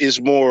 it's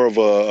more of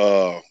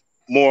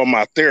more of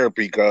my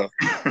therapy. Cause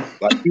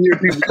like you hear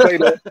people say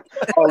that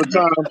all the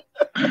time,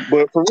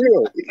 but for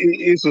real,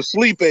 it's a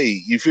sleep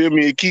aid. You feel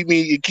me? It keep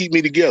me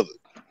together.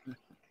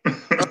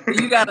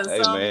 You got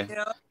a song, man.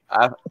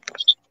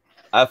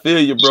 I feel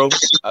you, bro.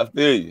 I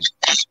feel you.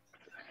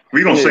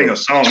 We're gonna sing a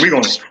song. We're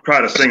gonna try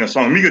to sing a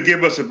song. You could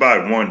give us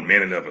about 1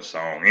 minute of a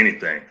song,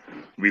 anything.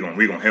 We're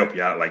gonna help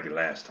you out like the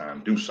last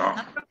time. Do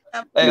something.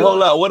 Hey,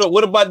 hold on.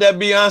 What about that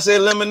Beyonce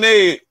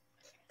Lemonade?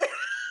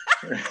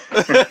 You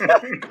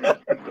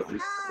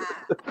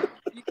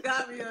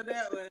got me on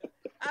that one.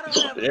 I don't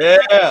have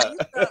a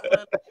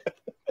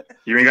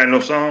You ain't got no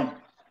song?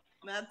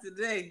 Not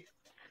today.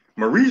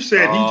 Maurice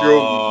said he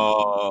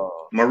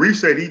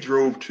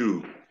drove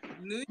to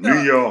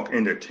New York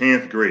in the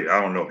 10th grade. I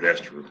don't know if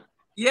that's true.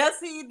 Yes,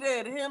 he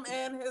did. Him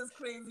and his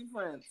crazy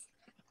friends.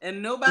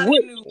 And nobody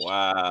knew.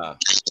 Wow.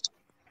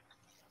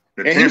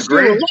 The 10th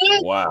grade?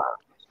 Wow.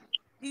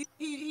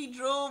 He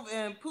drove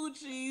in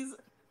Poochie's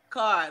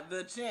car,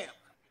 the champ.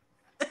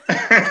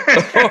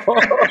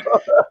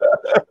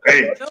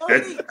 Hey,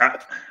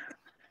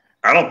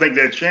 I don't think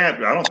that champ,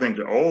 I don't think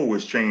the O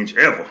was changed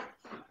ever.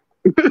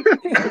 I was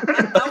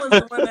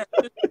the one that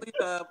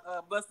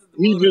busted the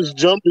He just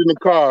jumped in the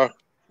car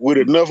with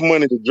enough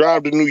money to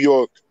drive to New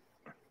York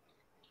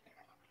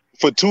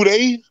for 2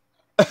 days?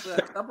 For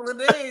a couple of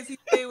days, he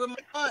stayed with my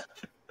aunt.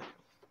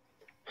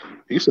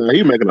 He said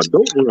he making a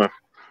dope run.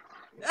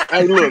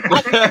 Hey, look, I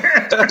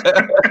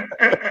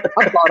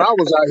thought I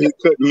was out here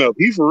cutting up.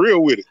 He for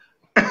real with it.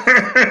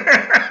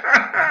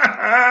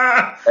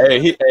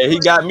 he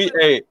got me.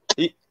 Hey,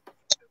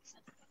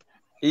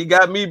 he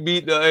got me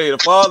beat. The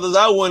farthest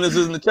I went is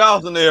in the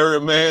Charleston area,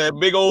 man. That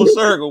big old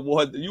circle,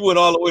 boy. You went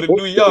all the way to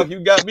New York.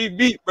 You got me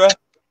beat, bro.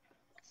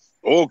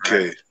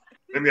 Okay.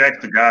 Let me ask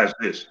the guys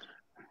this.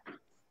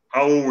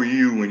 How old were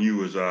you when you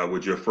was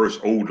with your first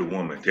older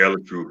woman? Tell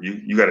the truth.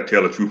 You got to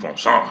tell the truth on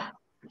something.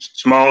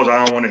 Smalls,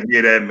 I don't want to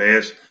hear that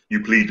mess.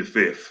 You plead the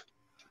fifth.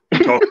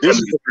 Talk this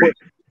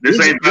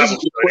ain't Bible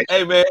study.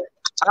 Hey, man,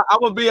 I'm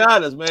going to be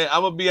honest,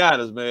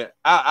 man.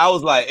 I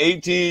was like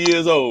 18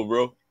 years old,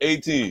 bro.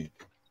 18.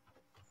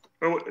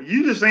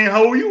 You just saying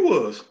how old you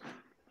was.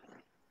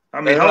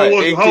 I mean, how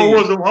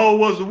old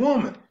was the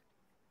woman?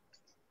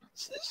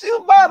 She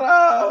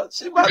about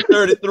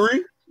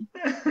 33.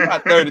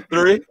 About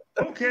 33.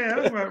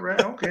 Okay,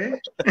 right. Okay.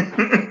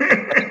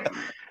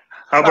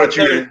 How about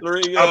you?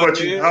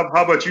 How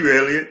about you,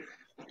 Elliot?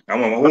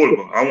 I'm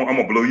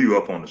gonna blow you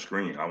up on the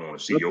screen. I want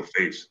to see your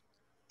face.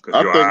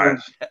 I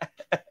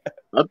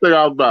think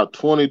I was about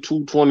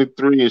 22,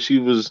 23, and she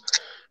was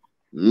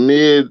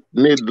mid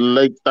to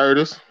late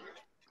 30s.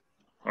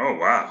 Oh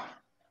wow.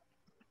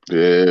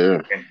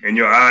 Yeah. And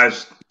your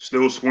eyes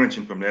still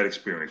squinching from that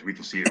experience. We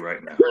can see it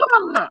right now.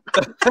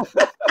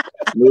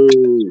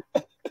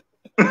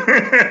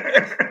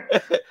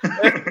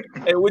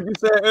 Hey, what you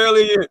said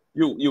earlier?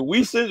 You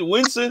Winston?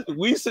 What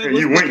you said?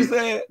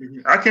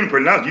 I can't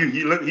pronounce you.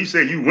 He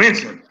said you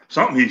Winston.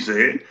 Something he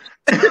said.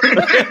 That's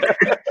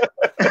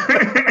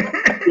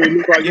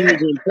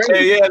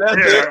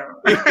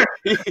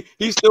it.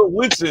 He's still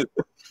Winston.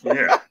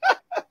 Yeah.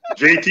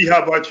 JT,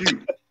 how about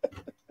you?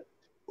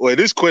 Well,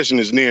 this question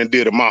is near and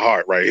dear to my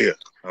heart right here.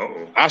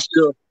 Uh-oh. I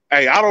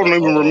don't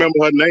even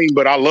remember her name,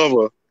 but I love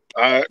her.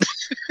 I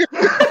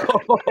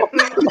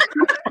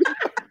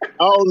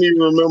don't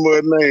even remember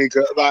her name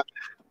because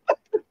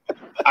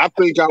I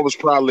think I was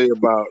probably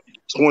about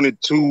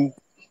 22,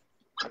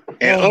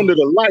 and under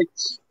the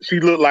lights, she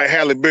looked like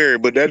Halle Berry.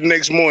 But that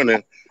next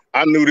morning,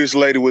 I knew this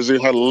lady was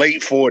in her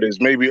late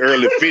 40s, maybe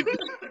early 50s.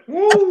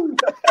 Woo!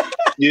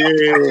 Yeah.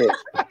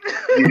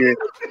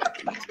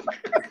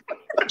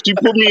 She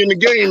put me in the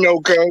game, though,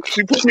 cuz.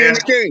 She put me in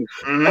the game.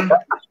 Mm-hmm.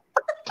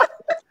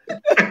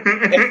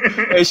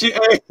 And she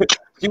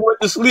went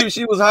to sleep.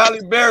 She was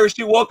Halle Berry.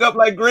 She woke up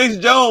like Grace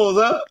Jones,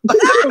 huh?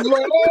 I was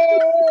like,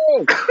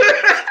 oh!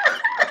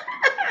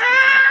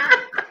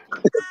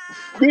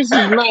 This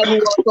is not who I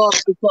thought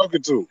I was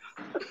talking to.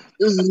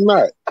 This is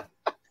not.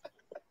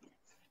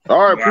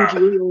 All right, wow.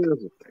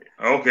 Poochie,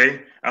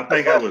 okay. I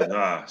think I was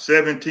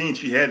 17.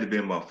 She had to be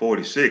about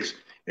 46.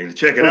 And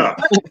check it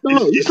out.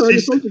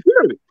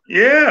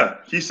 Yeah.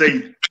 She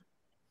said,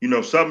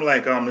 something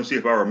like, let's see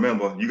if I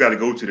remember. You got to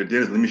go to the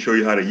dentist. Let me show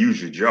you how to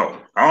use your jaw.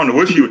 I don't know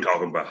what she was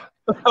talking about.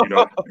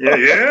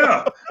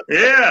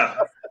 Yeah.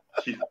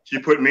 She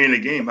put me in the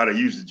game how to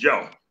use the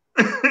jaw.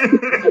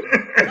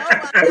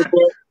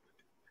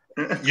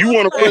 You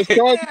want to press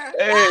charge?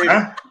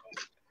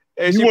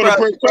 Hey, she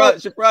probably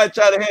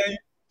tried to hand you.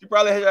 She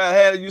probably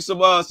had you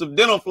some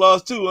dental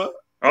floss too, huh?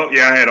 Oh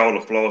yeah, I had all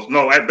the floss.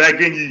 No, back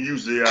then you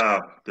used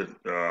the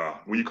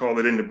what do you call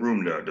it in the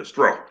broom, the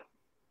straw.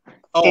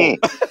 Oh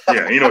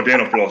yeah,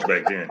 dental floss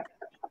back then.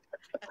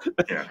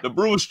 Yeah, the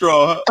broom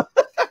straw. Huh?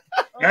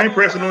 I ain't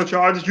pressing no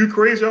charges. You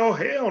crazy? Oh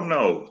hell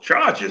no,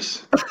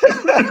 charges.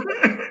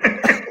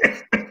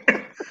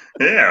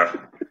 Yeah.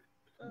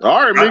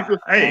 All right, Mika.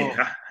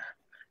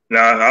 No,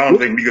 I don't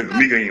think Mika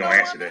ain't gonna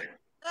answer that.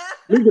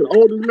 Mika, the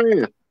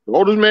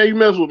oldest man you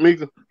mess with,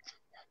 Mika.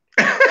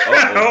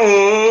 Everybody's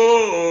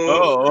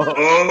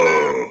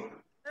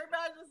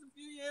just a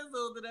few years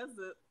older. That's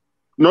it.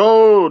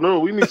 No,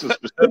 we need some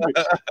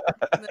specifics.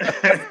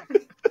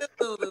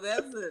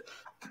 That's it.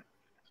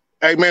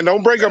 Hey man,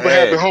 don't break up a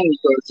happy home,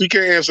 cause she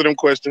can't answer them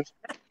questions.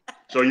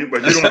 So you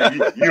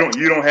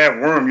don't have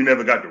worm. You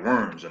never got the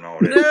worms and all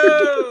that.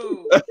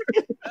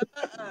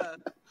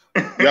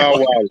 No.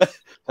 Y'all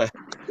wild.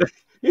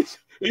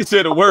 He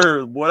said the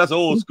word, boy. That's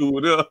old school,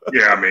 though.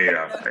 Yeah, I mean,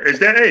 is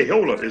that? Hey,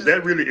 hold up. Is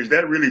that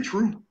really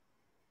true?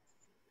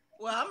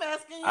 Well, I'm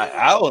asking you.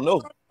 I don't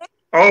know.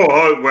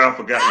 Oh, well, I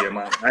forgot.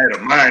 Yeah, I had a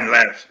mind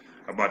lapse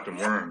about the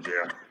worms.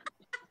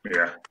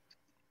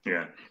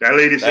 Yeah. That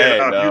lady said,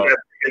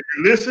 if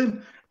you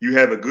listen, you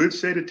have a good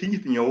set of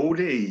teeth in your old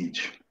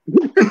age.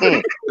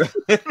 Oh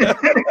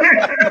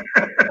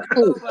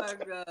my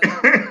God.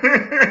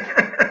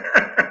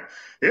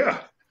 Yeah,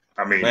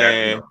 I mean,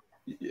 man.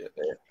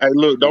 Hey,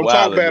 look, don't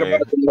talk bad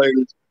about them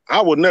ladies.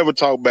 I would never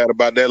talk bad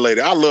about that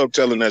lady. I love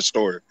telling that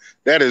story.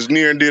 That is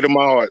near and dear to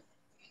my heart.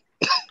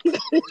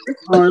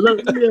 All right,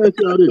 let me ask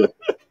y'all this.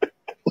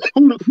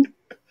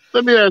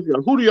 Let me ask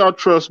y'all, who do y'all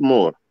trust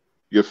more?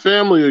 Your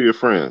family or your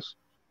friends?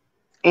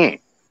 We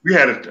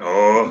had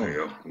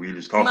we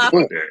just talked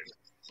about that.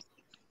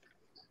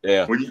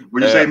 Yeah. Would you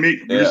say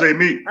Meek? Would you say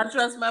Meek? I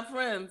trust my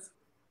friends.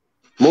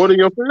 More than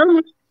your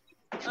family?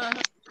 Uh-huh.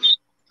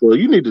 Well,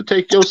 you need to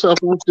take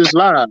yourself off this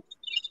live.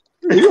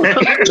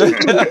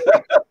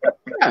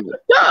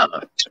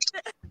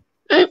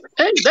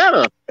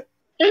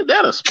 Ain't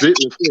that a spit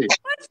in the face?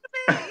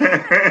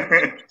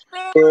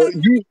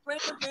 You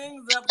bringing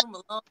things up from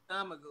a long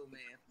time ago,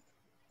 man.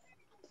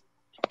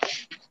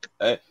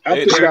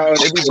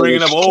 They be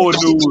bringing up old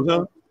news,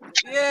 huh?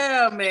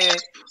 Yeah, man.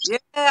 Yeah,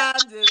 I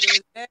did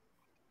that.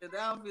 I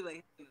don't feel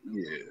like.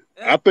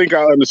 I think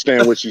I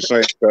understand what you're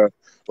saying.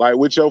 Like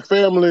with your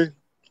family,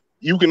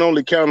 you can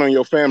only count on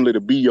your family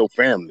to be your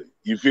family.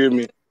 You feel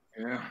me?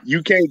 Yeah.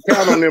 You can't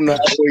count on them to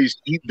always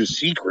keep the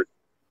secret.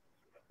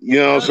 You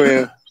know what I'm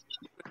saying?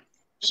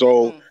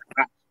 So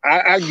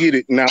I get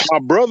it. Now, my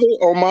brother,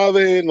 on my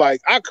other hand,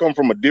 like I come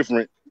from a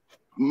different,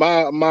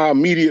 my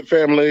immediate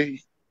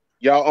family,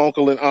 y'all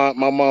uncle and aunt,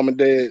 my mom and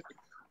dad,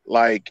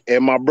 like,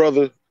 and my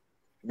brother,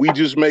 we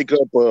just make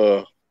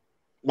up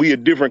we a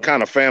different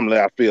kind of family,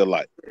 I feel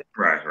like.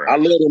 Right. I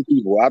love them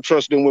people. I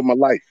trust them with my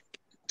life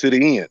to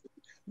the end.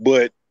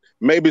 But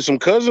maybe some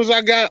cousins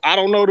I got, I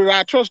don't know that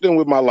I trust them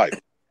with my life.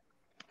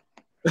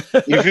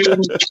 You feel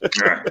me?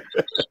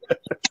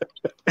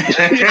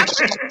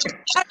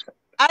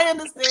 I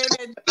understand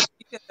that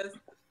because,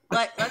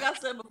 like I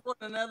said before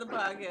in another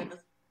podcast,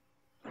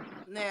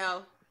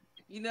 now,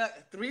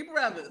 3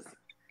 brothers,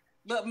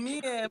 but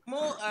me and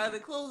Mo are the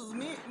closest.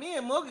 Me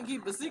and Mo can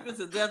keep a secret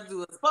to death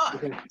do us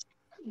part.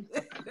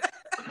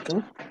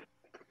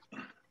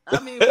 I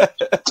mean, a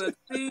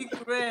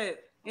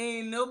secret.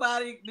 Ain't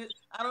nobody.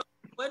 I don't know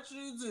what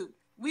you do.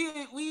 We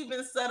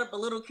even set up a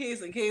little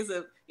case in case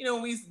of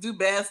we used to do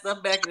bad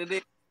stuff back in the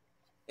day,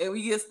 and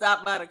we get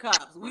stopped by the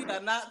cops. We are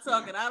not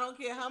talking. I don't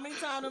care how many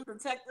times them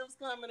detectives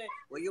coming in.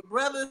 Well, your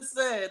brother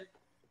said,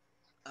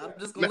 I'm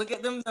just gonna look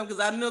at them because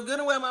I know good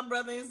and well my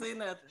brother ain't say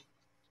nothing.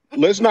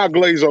 Let's not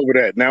glaze over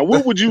that. Now,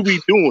 what would you be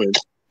doing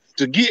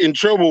to get in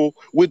trouble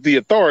with the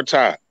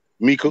authority,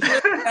 Mika?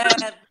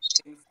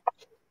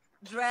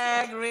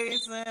 Drag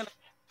racing.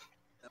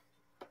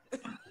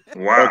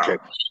 Wow. Okay.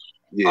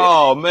 Yeah.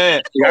 Oh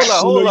man.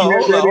 Hold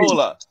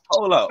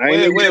up.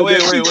 Wait a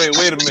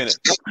minute.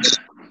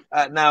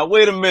 Now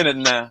wait a minute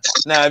now.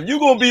 Now if you're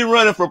gonna be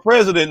running for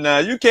president now,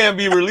 you can't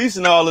be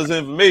releasing all this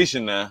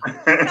information now. You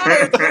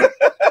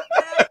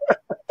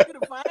to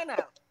find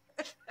out.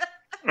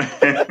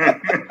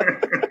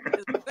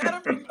 It's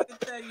better for me to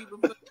tell you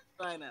before you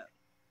find out.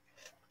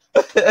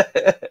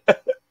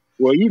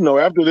 Well,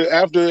 after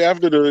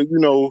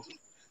the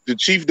the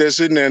chief that's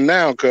sitting there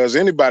now, because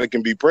anybody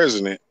can be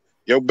president.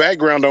 Your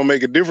background don't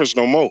make a difference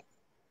no more.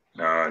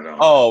 No.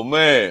 Oh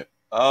man.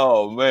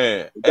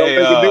 Hey,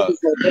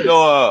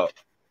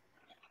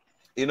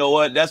 you know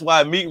what? That's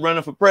why Meek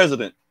running for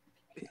president.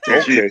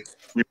 Okay.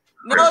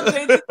 No,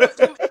 JT,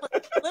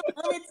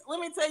 let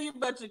me tell you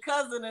about your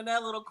cousin in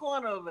that little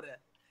corner over there.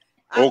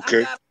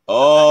 Okay.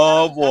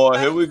 Boy,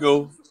 here we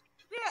go.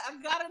 Yeah, I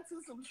got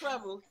into some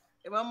trouble.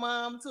 And my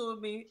mom told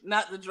me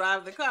not to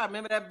drive the car.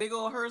 Remember that big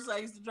old hearse I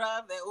used to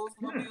drive, that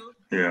Oldsmobile?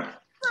 Yeah.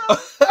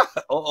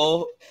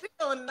 So, we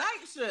on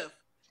night shift.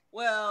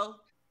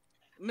 Well,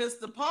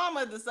 Mr.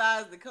 Palmer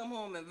decides to come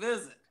home and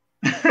visit.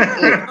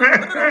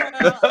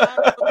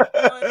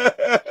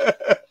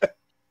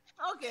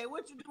 Okay,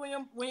 what you do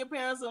when your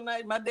parents on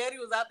night? My daddy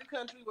was out the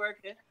country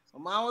working. My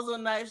mom was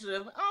on night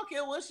shift. I don't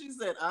care what she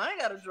said. I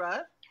ain't got to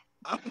drive.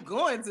 I'm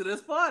going to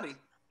this party.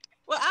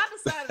 Well, I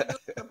decided to go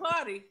to the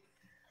party.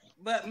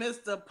 But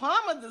Mr.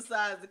 Palmer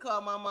decides to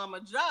call my mom a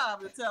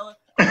job to tell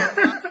her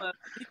mama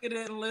Mika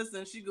didn't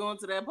listen. She going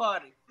to that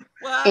party.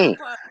 Well, I was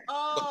party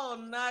all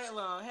night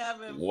long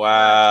having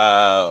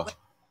wow.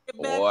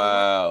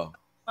 Wow.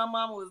 My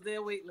mama was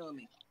there waiting on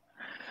me.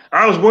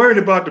 I was worried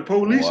about the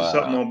police or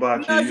something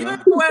about you. You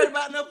ain't worried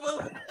about no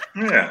police.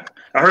 Yeah.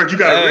 I heard you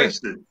got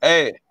arrested.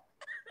 Hey,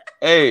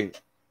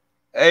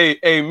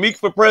 Meek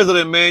for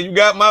president, man. You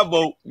got my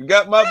vote. You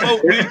got my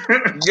vote, Meek.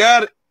 You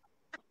got it.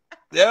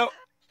 Yep.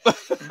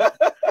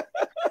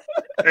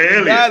 Hey,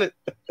 Elliot, got it.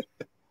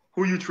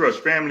 Who you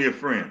trust, family or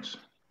friends?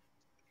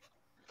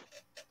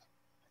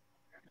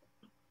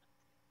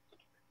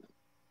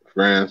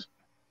 Friends.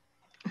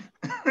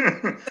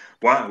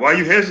 Why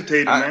you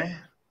hesitating, man?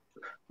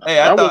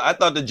 Hey, I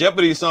thought the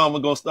Jeopardy song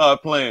was gonna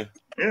start playing.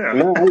 Yeah.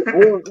 No, I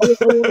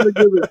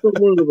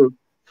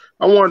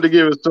wanted to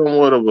give it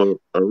somewhat of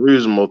a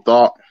reasonable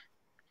thought.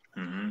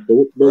 Mm-hmm.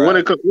 But when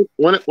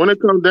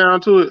it comes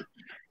down to it,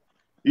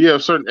 you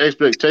have certain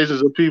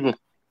expectations of people,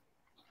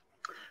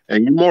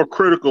 and you're more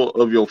critical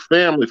of your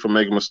family for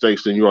making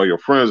mistakes than you are your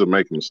friends for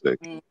making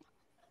mistakes.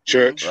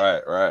 Church.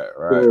 Right.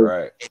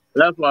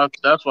 That's why I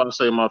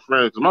say my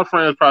friends. My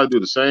friends probably do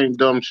the same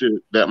dumb shit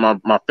that my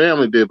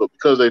family did, but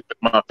because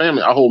my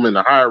family, I hold them in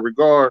a higher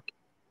regard.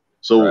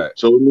 So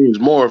it means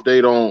more if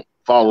they don't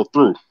follow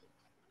through.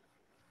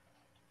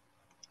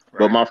 Right.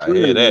 But my friends, I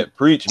hear that.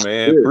 Preach,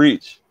 man. Yeah.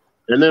 Preach.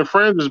 And then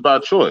friends is by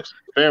choice.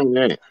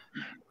 Family ain't.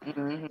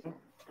 Mm-hmm.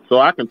 So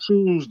I can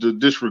choose to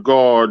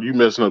disregard you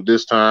messing up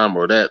this time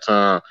or that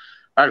time.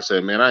 I can say,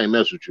 man, I ain't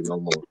mess with you no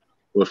more.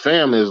 But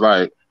family is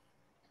like,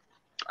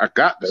 I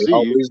got to see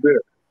you.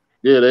 There.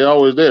 Yeah, they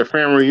always there.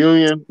 Family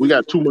reunion. We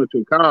got too much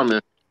in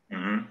common.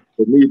 Mm-hmm.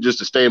 for me just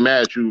to stay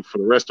mad at you for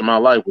the rest of my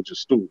life, which is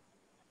stupid.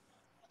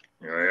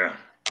 Yeah.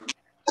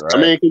 Right. I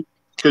mean,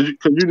 because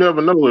you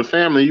never know. With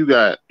family, you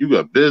got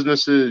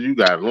businesses, you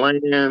got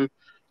land,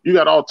 you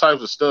got all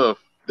types of stuff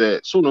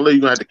that sooner or later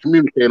you're gonna have to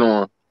communicate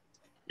on,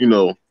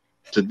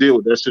 to deal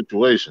with that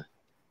situation.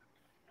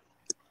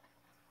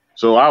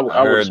 So I would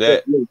heard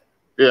expect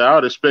that. I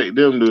would expect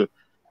them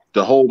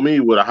to hold me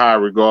with a high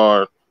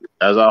regard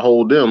as I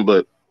hold them.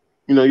 But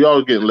you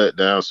always getting let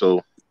down,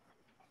 so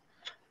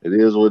it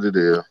is what it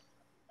is.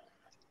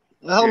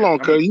 Now, hold on,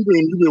 cuz you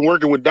been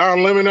working with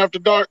Don Lemon after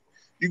dark.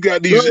 You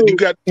got these interview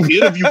questions.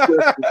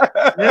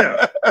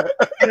 Yeah.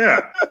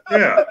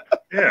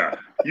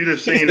 You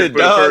just seen it for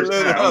the first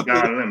time.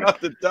 Don Lemon.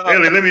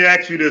 Ellie, let me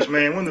ask you this,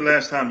 man. When the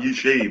last time you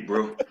shaved,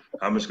 bro?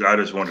 I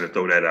just wanted to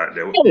throw that out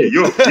there.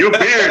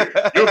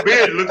 Your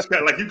beard looks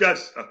kind of like you got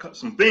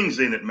some things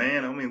in it,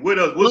 man. I mean, what's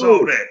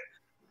all that?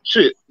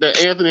 Shit, that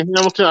Anthony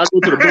Hamilton. I go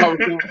to the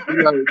barbershop,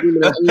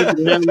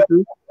 Anthony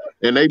Hamilton,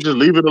 and they just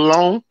leave it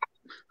alone,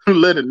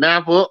 let it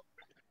nap up.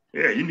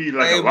 Yeah, you need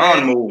like a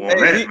lawnmower on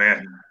that,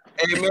 man.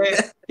 Hey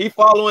man, he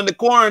following the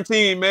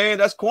quarantine, man.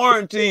 That's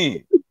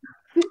quarantine.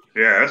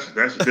 Yeah,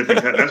 that's a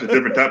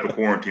different type of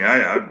quarantine.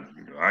 I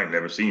ain't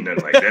never seen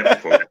nothing like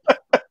that before.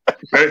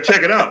 But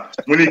check it out.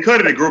 When he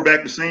cut it grew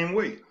back the same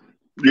way.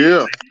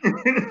 Yeah.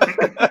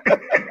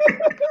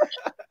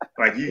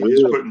 Like he's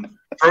just putting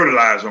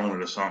fertilizer on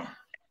it or something.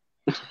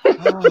 You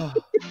know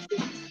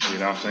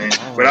what I'm saying?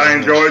 But I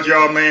enjoyed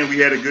y'all, man. We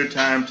had a good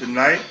time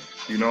tonight.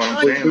 You know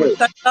what I'm saying?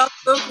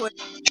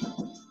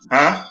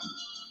 Huh?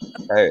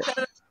 Hey.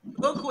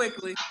 Go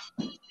quickly.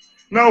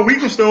 No, we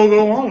can still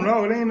go on.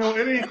 No,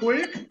 it ain't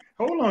quick.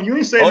 Hold on, you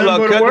ain't saying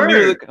nothing but a word.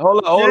 Music.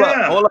 Hold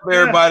up,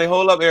 everybody.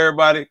 Hold up,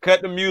 everybody.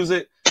 Cut the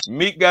music.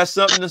 Meek got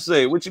something to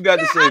say. What you got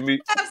to say,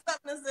 Meek? I have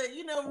something to say.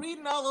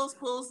 Reading all those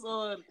posts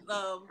on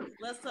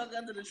Let's Talk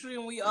Under the Tree,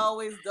 and we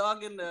always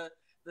dogging the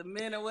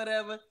men or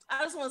whatever.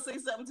 I just want to say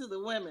something to the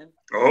women.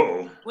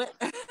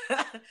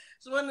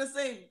 Just want to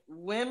say,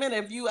 women,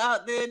 if you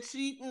out there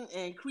cheating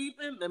and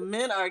creeping, the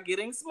men are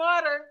getting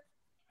smarter.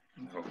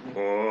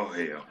 Oh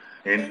hell!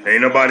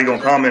 Ain't nobody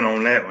gonna comment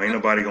on that. Ain't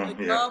nobody gonna.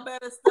 Y'all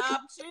better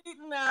stop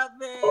cheating out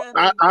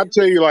there. I'll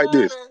tell you like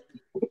this: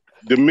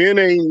 the men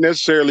ain't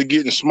necessarily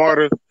getting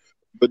smarter,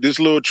 but this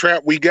little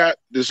trap we got,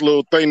 this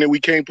little thing that we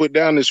can't put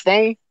down this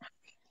phone,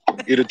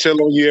 it'll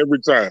tell on you every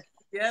time.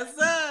 Yes,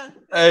 sir.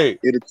 Hey,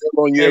 it'll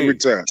tell on you every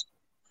time.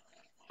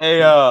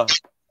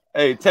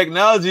 Hey,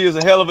 technology is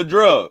a hell of a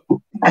drug.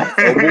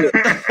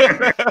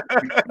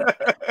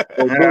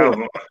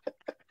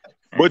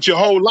 But your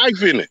whole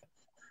life in it.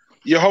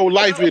 Your whole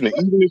life in it.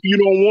 Even if you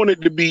don't want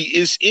it to be,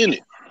 it's in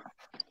it.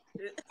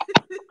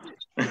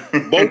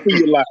 Both of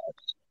your lives.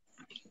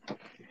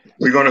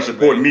 We're going to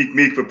support Meek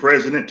Meek for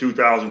president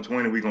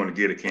 2020. We're going to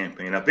get a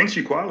campaign. I think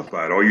she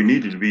qualified. All you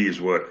needed to be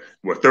is what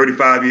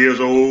 35 years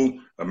old,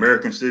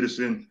 American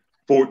citizen,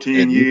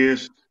 14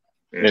 years.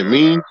 And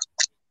me?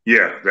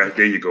 Yeah,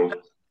 there you go.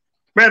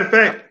 Matter of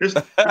fact,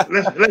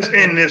 let's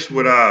end this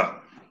with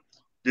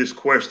this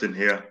question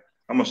here.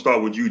 I'm gonna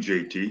start with you,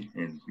 JT,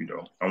 and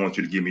I want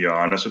you to give me your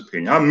honest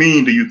opinion. How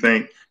mean do you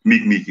think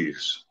Meek Meek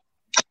is?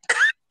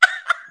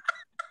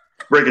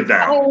 Break it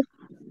down.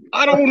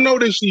 I don't know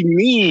that she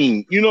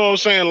mean. You know what I'm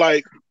saying?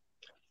 Like,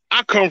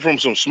 I come from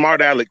some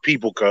smart aleck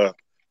people, cuz.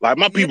 Like,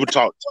 my people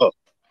talk tough.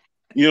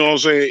 You know what I'm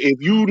saying?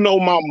 If you know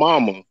my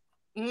mama,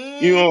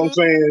 you know what I'm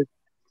saying?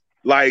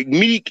 Like,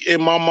 Meek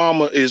and my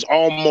mama is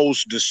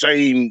almost the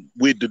same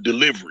with the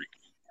delivery.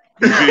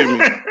 You feel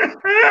me?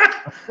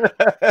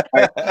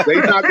 Like, they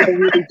not gonna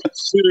really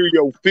consider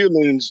your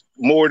feelings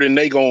more than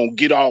they gonna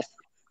get off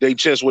their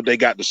chest what they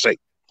got to say.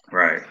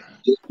 Right.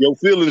 Your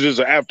feelings is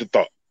an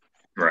afterthought.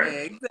 Right. Yeah,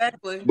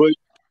 exactly.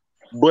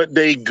 But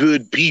they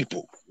good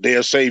people.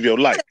 They'll save your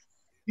life.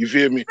 You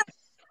feel me?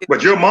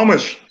 But your mama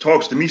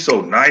talks to me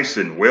so nice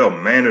and well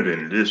mannered,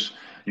 and this,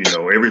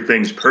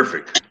 everything's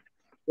perfect.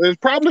 It's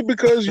probably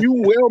because you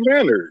well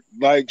mannered.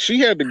 Like, she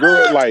had to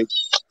grow up like,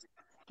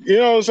 you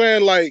know what I'm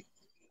saying? Like,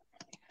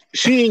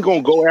 she ain't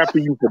gonna go after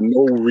you for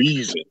no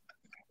reason.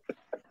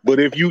 But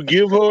if you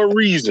give her a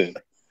reason,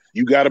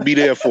 you gotta be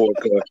there for it,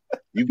 cuz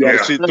you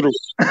gotta sit through.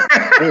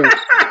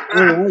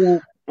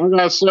 I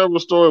got several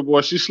stories,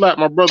 boy. She slapped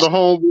my brother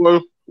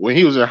homeboy when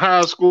he was in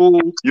high school.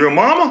 Your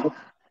mama?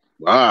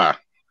 Wow.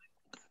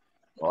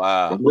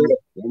 My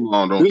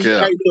mom don't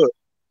care. Like, look,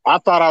 I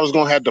thought I was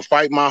gonna have to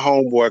fight my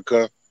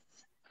homeboy,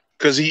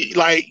 cause he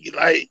like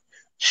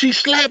she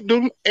slapped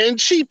him, and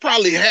she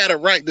probably had a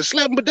right to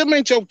slap him, but them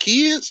ain't your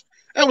kids.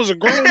 That was a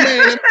grown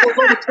man.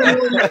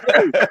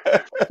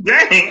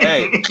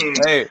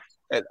 Dang.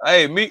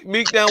 Hey,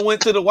 Meek down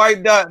went to the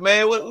White Dot,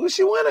 man. Where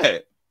she went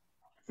at?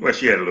 Well,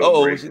 she had a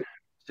little break.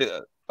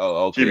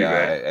 Okay. She be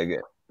back. I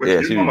get.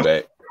 Yeah, she be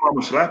back.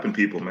 Mama slapping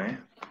people, man.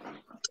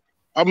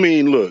 I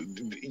mean, look,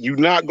 you're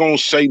not gonna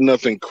say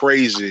nothing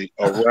crazy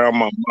around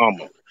my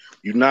mama.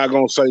 You're not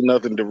gonna say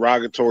nothing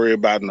derogatory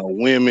about no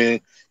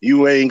women.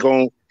 You ain't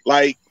gonna,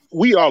 like,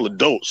 we all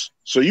adults,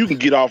 so you can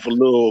get off a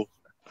little,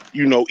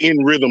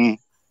 in rhythm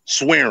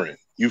swearing.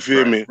 You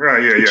feel me?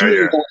 Right, yeah, But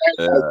you ain't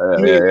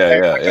gonna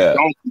act like a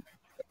donkey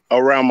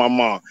around my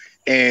mom.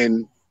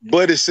 And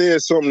Buddy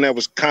said something that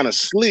was kind of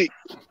slick.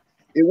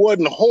 It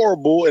wasn't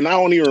horrible, and I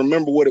don't even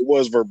remember what it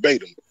was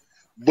verbatim.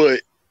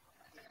 But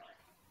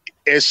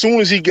as soon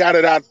as he got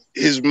it out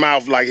his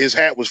mouth, like his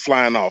hat was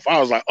flying off, I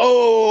was like,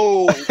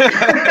 "Oh,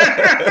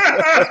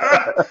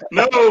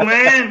 no,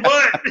 man,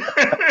 what?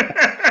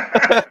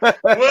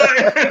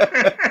 What?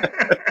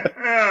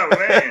 Oh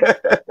man!"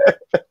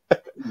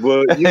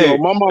 But you know,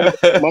 my mama's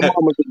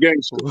a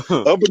gangster.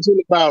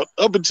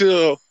 Up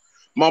until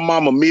my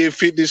mama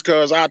mid-50s,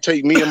 cuz I'll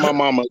take me and my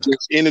mama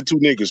just into two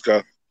niggas,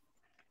 cuz.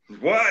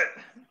 What?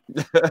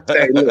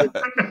 Hey, look,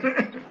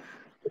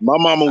 my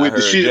mama with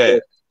the shit.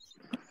 That.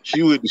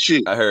 She with the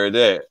shit. I heard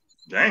that.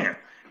 Damn.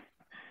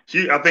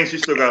 I think she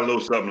still got a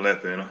little something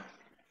left in her.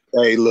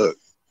 Hey, look.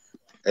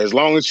 As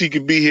long as she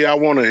could be here, I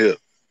want her here.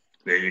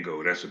 There you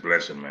go. That's a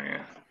blessing,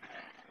 man.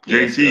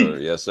 Yes, JT. sir.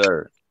 Yes,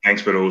 sir.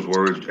 Thanks for those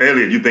words.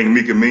 Elliot, you think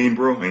Mika mean,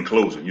 bro? In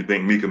closing, you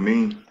think Mika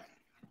mean?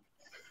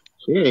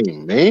 She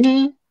ain't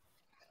mean.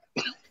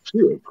 She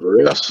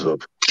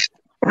aggressive.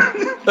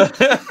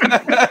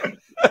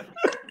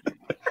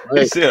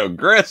 He said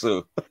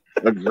aggressive.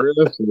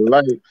 Aggressive.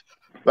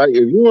 Like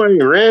if you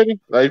ain't ready,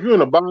 like if you're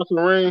in a boxing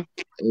ring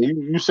and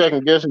you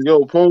second guessing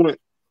your opponent,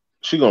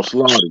 she gonna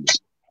slaughter you.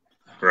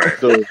 Right.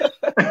 So you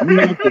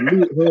have to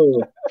meet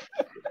her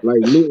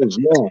like Newton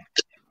Small.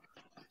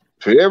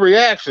 For every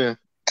action,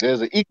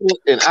 there's an equal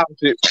and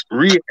opposite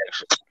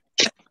reaction.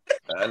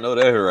 I know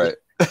that right.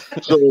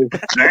 So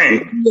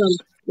Dang.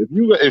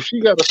 if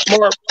she got a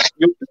smart,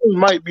 your feelings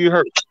might be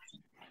hurt.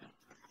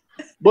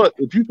 But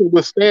if you can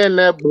withstand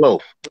that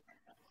blow,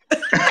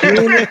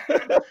 withstand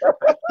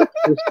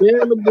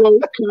the blow,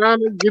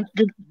 kind of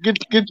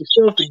get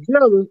yourself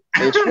together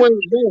and swing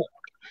back,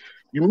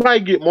 you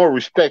might get more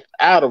respect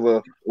out of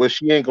her where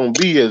she ain't gonna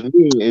be as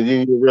mean, and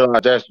then you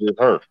realize that's just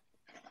her.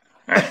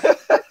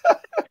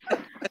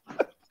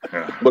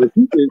 But if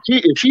she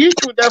hits you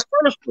with that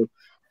first one,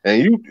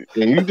 and you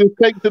just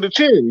take it to the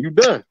chin, you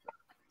done.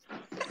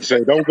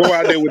 Say, don't go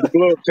out there with the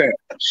glove tap.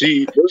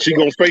 She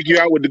gonna fake you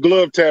out with the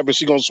glove tap, and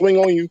she gonna swing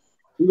on you.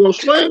 She gonna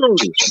swing on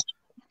you.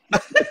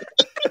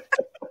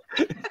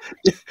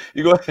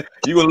 You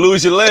gonna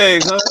lose your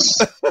legs, huh?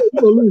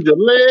 You gonna lose your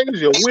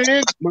legs, your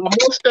wig, my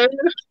mustache,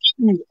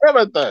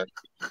 everything.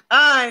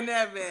 I ain't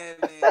that bad,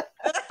 man.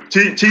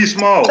 T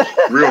Smalls,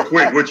 real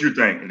quick, what you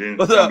think? And then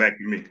come back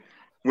to me.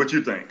 What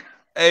you think?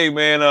 Hey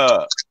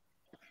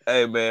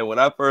man, when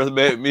I first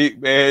met Meek,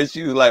 man,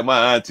 she was like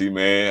my auntie,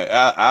 man.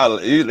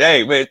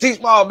 Hey man, T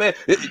Small, man.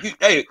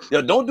 Hey,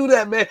 yo, don't do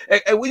that, man.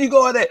 Hey, where you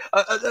going at?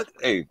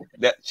 Hey,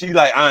 that she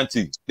like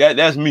auntie.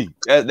 That's me.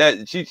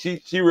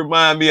 She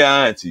remind me of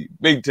auntie,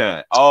 big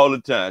time, all the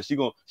time. She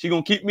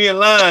gonna keep me in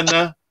line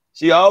now.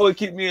 She always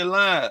keep me in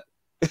line,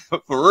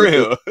 for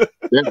real.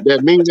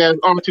 That mean ass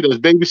auntie that's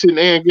babysitting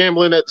and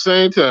gambling at the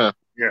same time.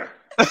 Yeah.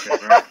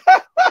 Right.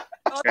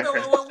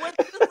 Well, what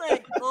you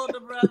think, older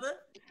brother?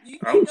 You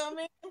think I'm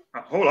in?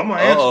 Hold on, I'm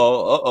gonna answer.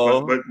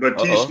 Uh-oh.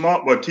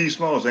 But T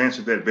Smalls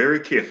answered that very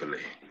carefully.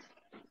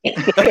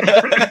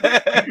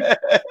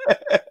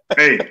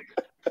 Hey,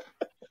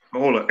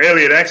 hold on.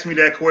 Elliot asked me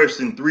that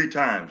question 3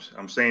 times.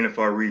 I'm saying it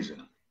for a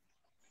reason.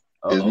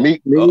 Is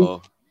Meek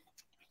mean?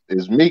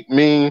 Is Meek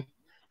mean?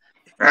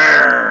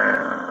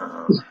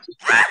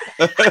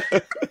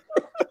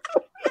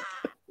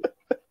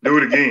 Do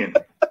it again.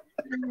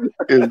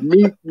 Is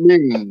Meek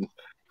mean?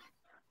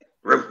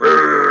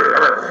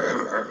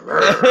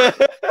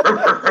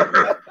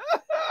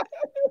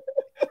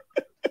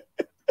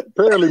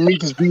 Apparently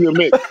Meek is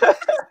BMX.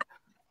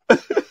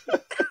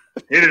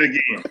 Hit it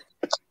again.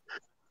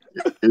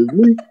 Is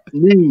Meek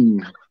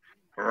mean?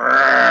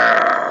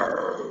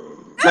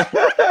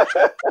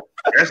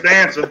 That's the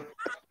answer.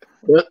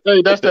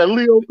 That's that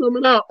Leo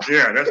coming out.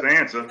 Yeah, that's the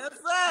answer. Yes,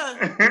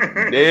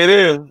 There it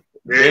is.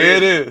 There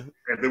it is.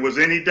 If there was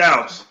any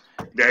doubts,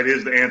 that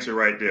is the answer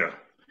right there.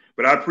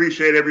 But I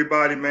appreciate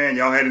everybody, man.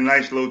 Y'all had a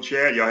nice little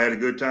chat. Y'all had a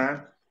good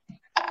time.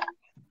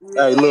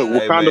 Hey, look,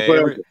 Wakanda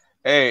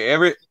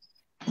forever.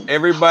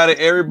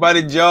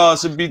 Everybody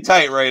jaws should be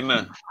tight right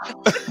now.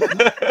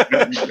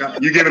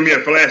 You're giving me a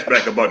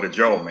flashback about the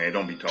jaw, man.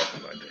 Don't be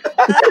talking like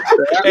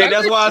that. Hey,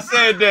 that's why I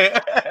said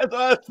that. That's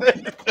why I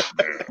said that.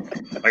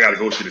 Yeah. I got to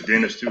go to the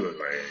dentist too.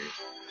 Like,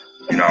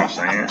 you know what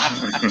I'm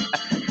saying?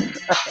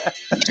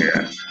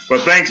 Yeah.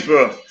 But thanks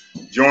for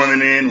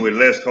joining in with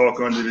Let's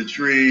Talk Under the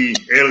Tree.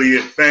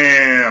 Elliot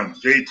fam,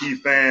 JT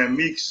fam,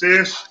 Meek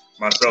sis,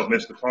 myself,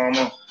 Mr.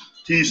 Palmer,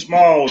 T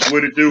Smalls.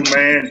 What it do,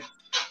 man?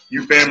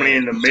 You family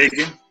in the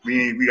making.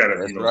 We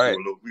gotta, do a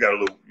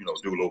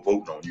little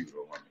voting on you,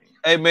 though.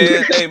 Hey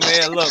man,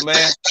 look,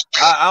 man.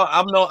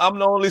 I'm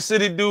the only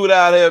city dude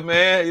out here,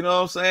 man. You know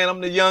what I'm saying?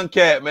 I'm the young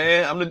cat,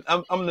 man. I'm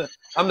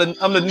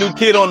the new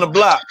kid on the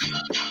block.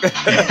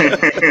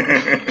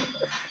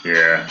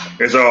 Yeah,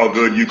 it's all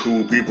good. You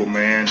cool people,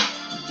 man.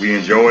 We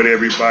enjoyed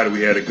everybody.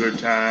 We had a good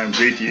time.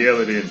 JT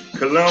Elliott in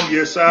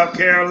Columbia, South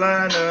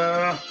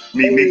Carolina.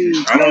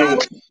 I don't know.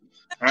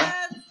 Huh?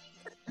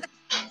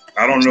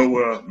 I don't know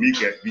where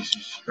Meek at.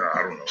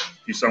 I don't know.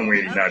 He's somewhere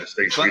in the United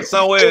States.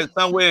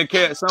 Somewhere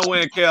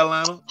in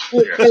Carolina.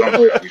 Yeah,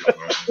 somewhere. We don't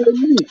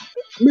know.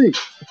 Meek.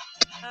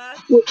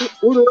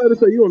 What do I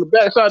say? You on the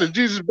backside of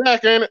Jesus'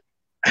 back, ain't it?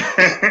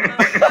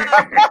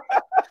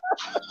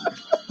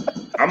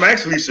 I'm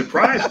actually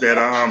surprised that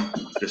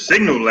the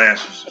signal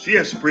lasts. She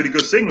has some pretty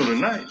good signal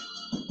tonight.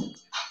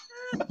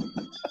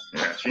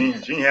 Yeah, she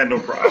ain't had no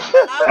problem.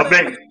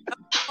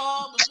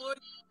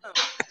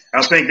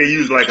 I think they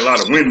use like a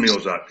lot of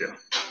windmills out there.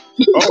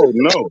 Oh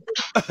no.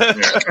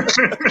 Yeah.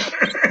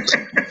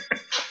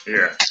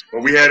 Yeah.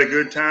 Well, we had a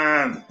good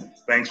time.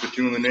 Thanks for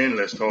tuning in.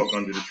 Let's talk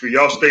under the tree.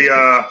 Y'all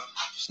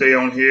stay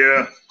on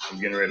here. I'm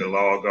getting ready to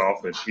log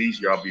off in peace.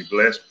 Y'all be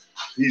blessed.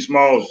 T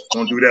Smalls,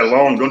 don't do that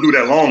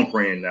long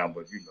praying now,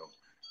 but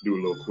do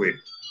a little quick,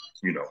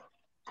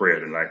 prayer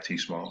tonight, T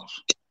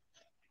Smalls.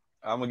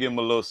 I'm gonna give him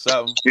a little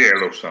something. Yeah, a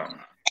little something.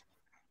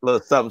 A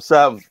little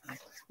something.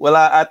 Well,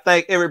 I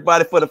thank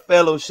everybody for the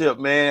fellowship,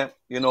 man.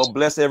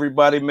 Bless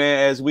everybody,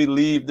 man, as we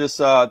leave this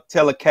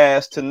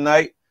telecast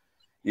tonight.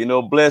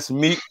 Bless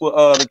Meek for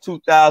the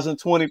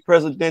 2020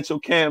 presidential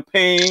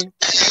campaign.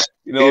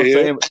 What I'm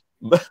saying?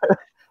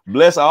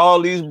 Bless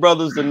all these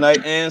brothers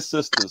tonight and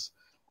sisters.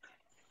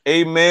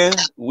 Amen.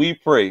 We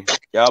pray.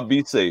 Y'all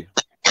be safe.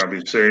 Y'all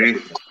be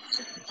safe.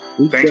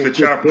 Thanks for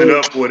chopping it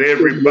up with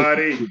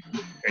everybody.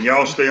 And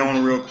y'all stay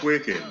on real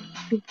quick and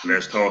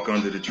let's talk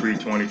under the tree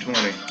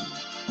 2020.